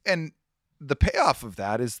 And the payoff of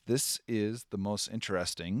that is this is the most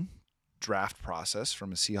interesting draft process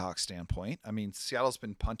from a Seahawks standpoint. I mean, Seattle's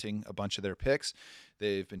been punting a bunch of their picks.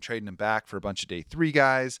 They've been trading them back for a bunch of day 3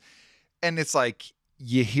 guys. And it's like,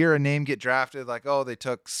 you hear a name get drafted, like, oh, they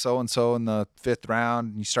took so-and-so in the 5th round,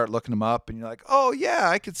 and you start looking them up and you're like, oh yeah,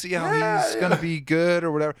 I could see how he's going to be good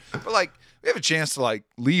or whatever. But like, we have a chance to like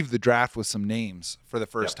leave the draft with some names for the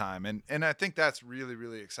first time. And I think that's really,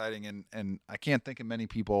 really exciting. And I can't think of many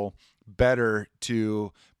people better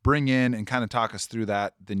to bring in and kind of talk us through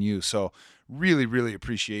that than you. So really, really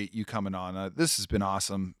appreciate you coming on. This has been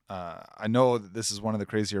awesome. I know that this is one of the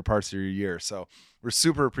crazier parts of your year. So we're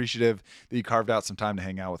super appreciative that you carved out some time to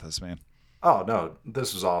hang out with us, man. Oh, no,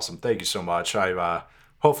 this was awesome. Thank you so much.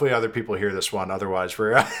 Hopefully other people hear this one. Otherwise,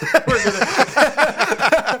 we're gonna we're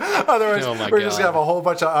just gonna have a whole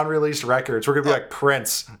bunch of unreleased records. We're gonna be like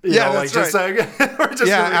Prince, you know, like just like we're just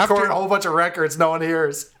gonna record a whole bunch of records no one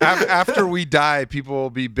hears. After we die, people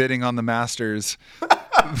will be bidding on the masters.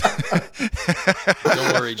 Don't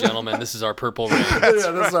worry, gentlemen. This is our purple rain. This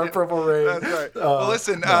is our purple rain. That's right. Well,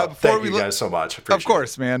 listen. Thank you guys so much. Of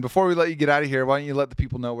course, man. Before we let you get out of here, why don't you let the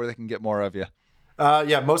people know where they can get more of you?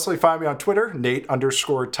 Mostly find me on Twitter,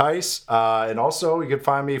 Nate_Tice. And also you can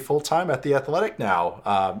find me full-time at The Athletic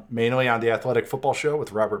now, mainly on The Athletic Football Show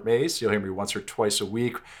with Robert Mays. You'll hear me once or twice a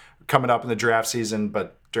week coming up in the draft season,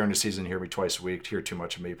 but during the season, hear me twice a week. Hear too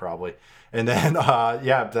much of me probably. And then,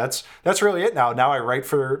 that's really it now. Now I write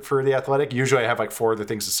for The Athletic. Usually I have like 4 other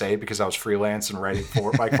things to say because I was freelance and writing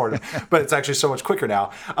for them, but it's actually so much quicker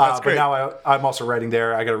now. But now I'm also writing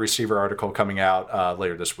there. I got a receiver article coming out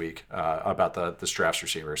later this week about the draft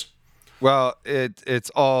receivers. Well,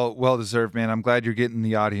 it's all well-deserved, man. I'm glad you're getting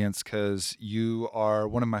the audience because you are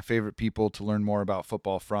one of my favorite people to learn more about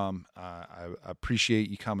football from. I appreciate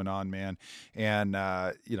you coming on, man. And,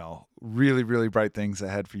 really, really bright things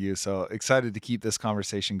ahead for you. So excited to keep this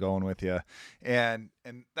conversation going with you. And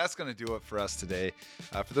that's going to do it for us today.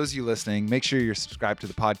 For those of you listening, make sure you're subscribed to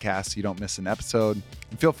the podcast so you don't miss an episode.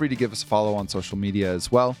 And feel free to give us a follow on social media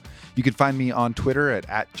as well. You can find me on Twitter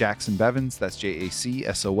at Jackson Bevins. That's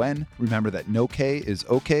JACSON. Remember that no K is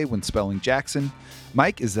okay when spelling Jackson.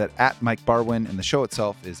 Mike is at Mike Barwin, and the show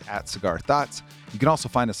itself is at Cigar Thoughts. You can also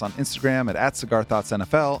find us on Instagram at Cigar Thoughts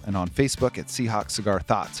NFL and on Facebook at Seahawks Cigar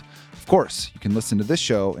Thoughts. Of course, you can listen to this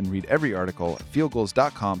show and read every article at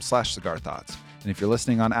fieldgoals.com/Cigar Thoughts. And if you're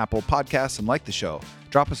listening on Apple Podcasts and like the show,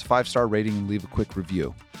 drop us a 5-star rating and leave a quick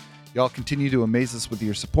review. Y'all continue to amaze us with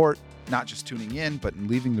your support, not just tuning in, but in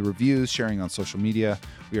leaving the reviews, sharing on social media.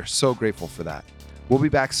 We are so grateful for that. We'll be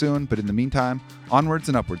back soon, but in the meantime, onwards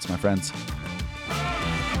and upwards, my friends.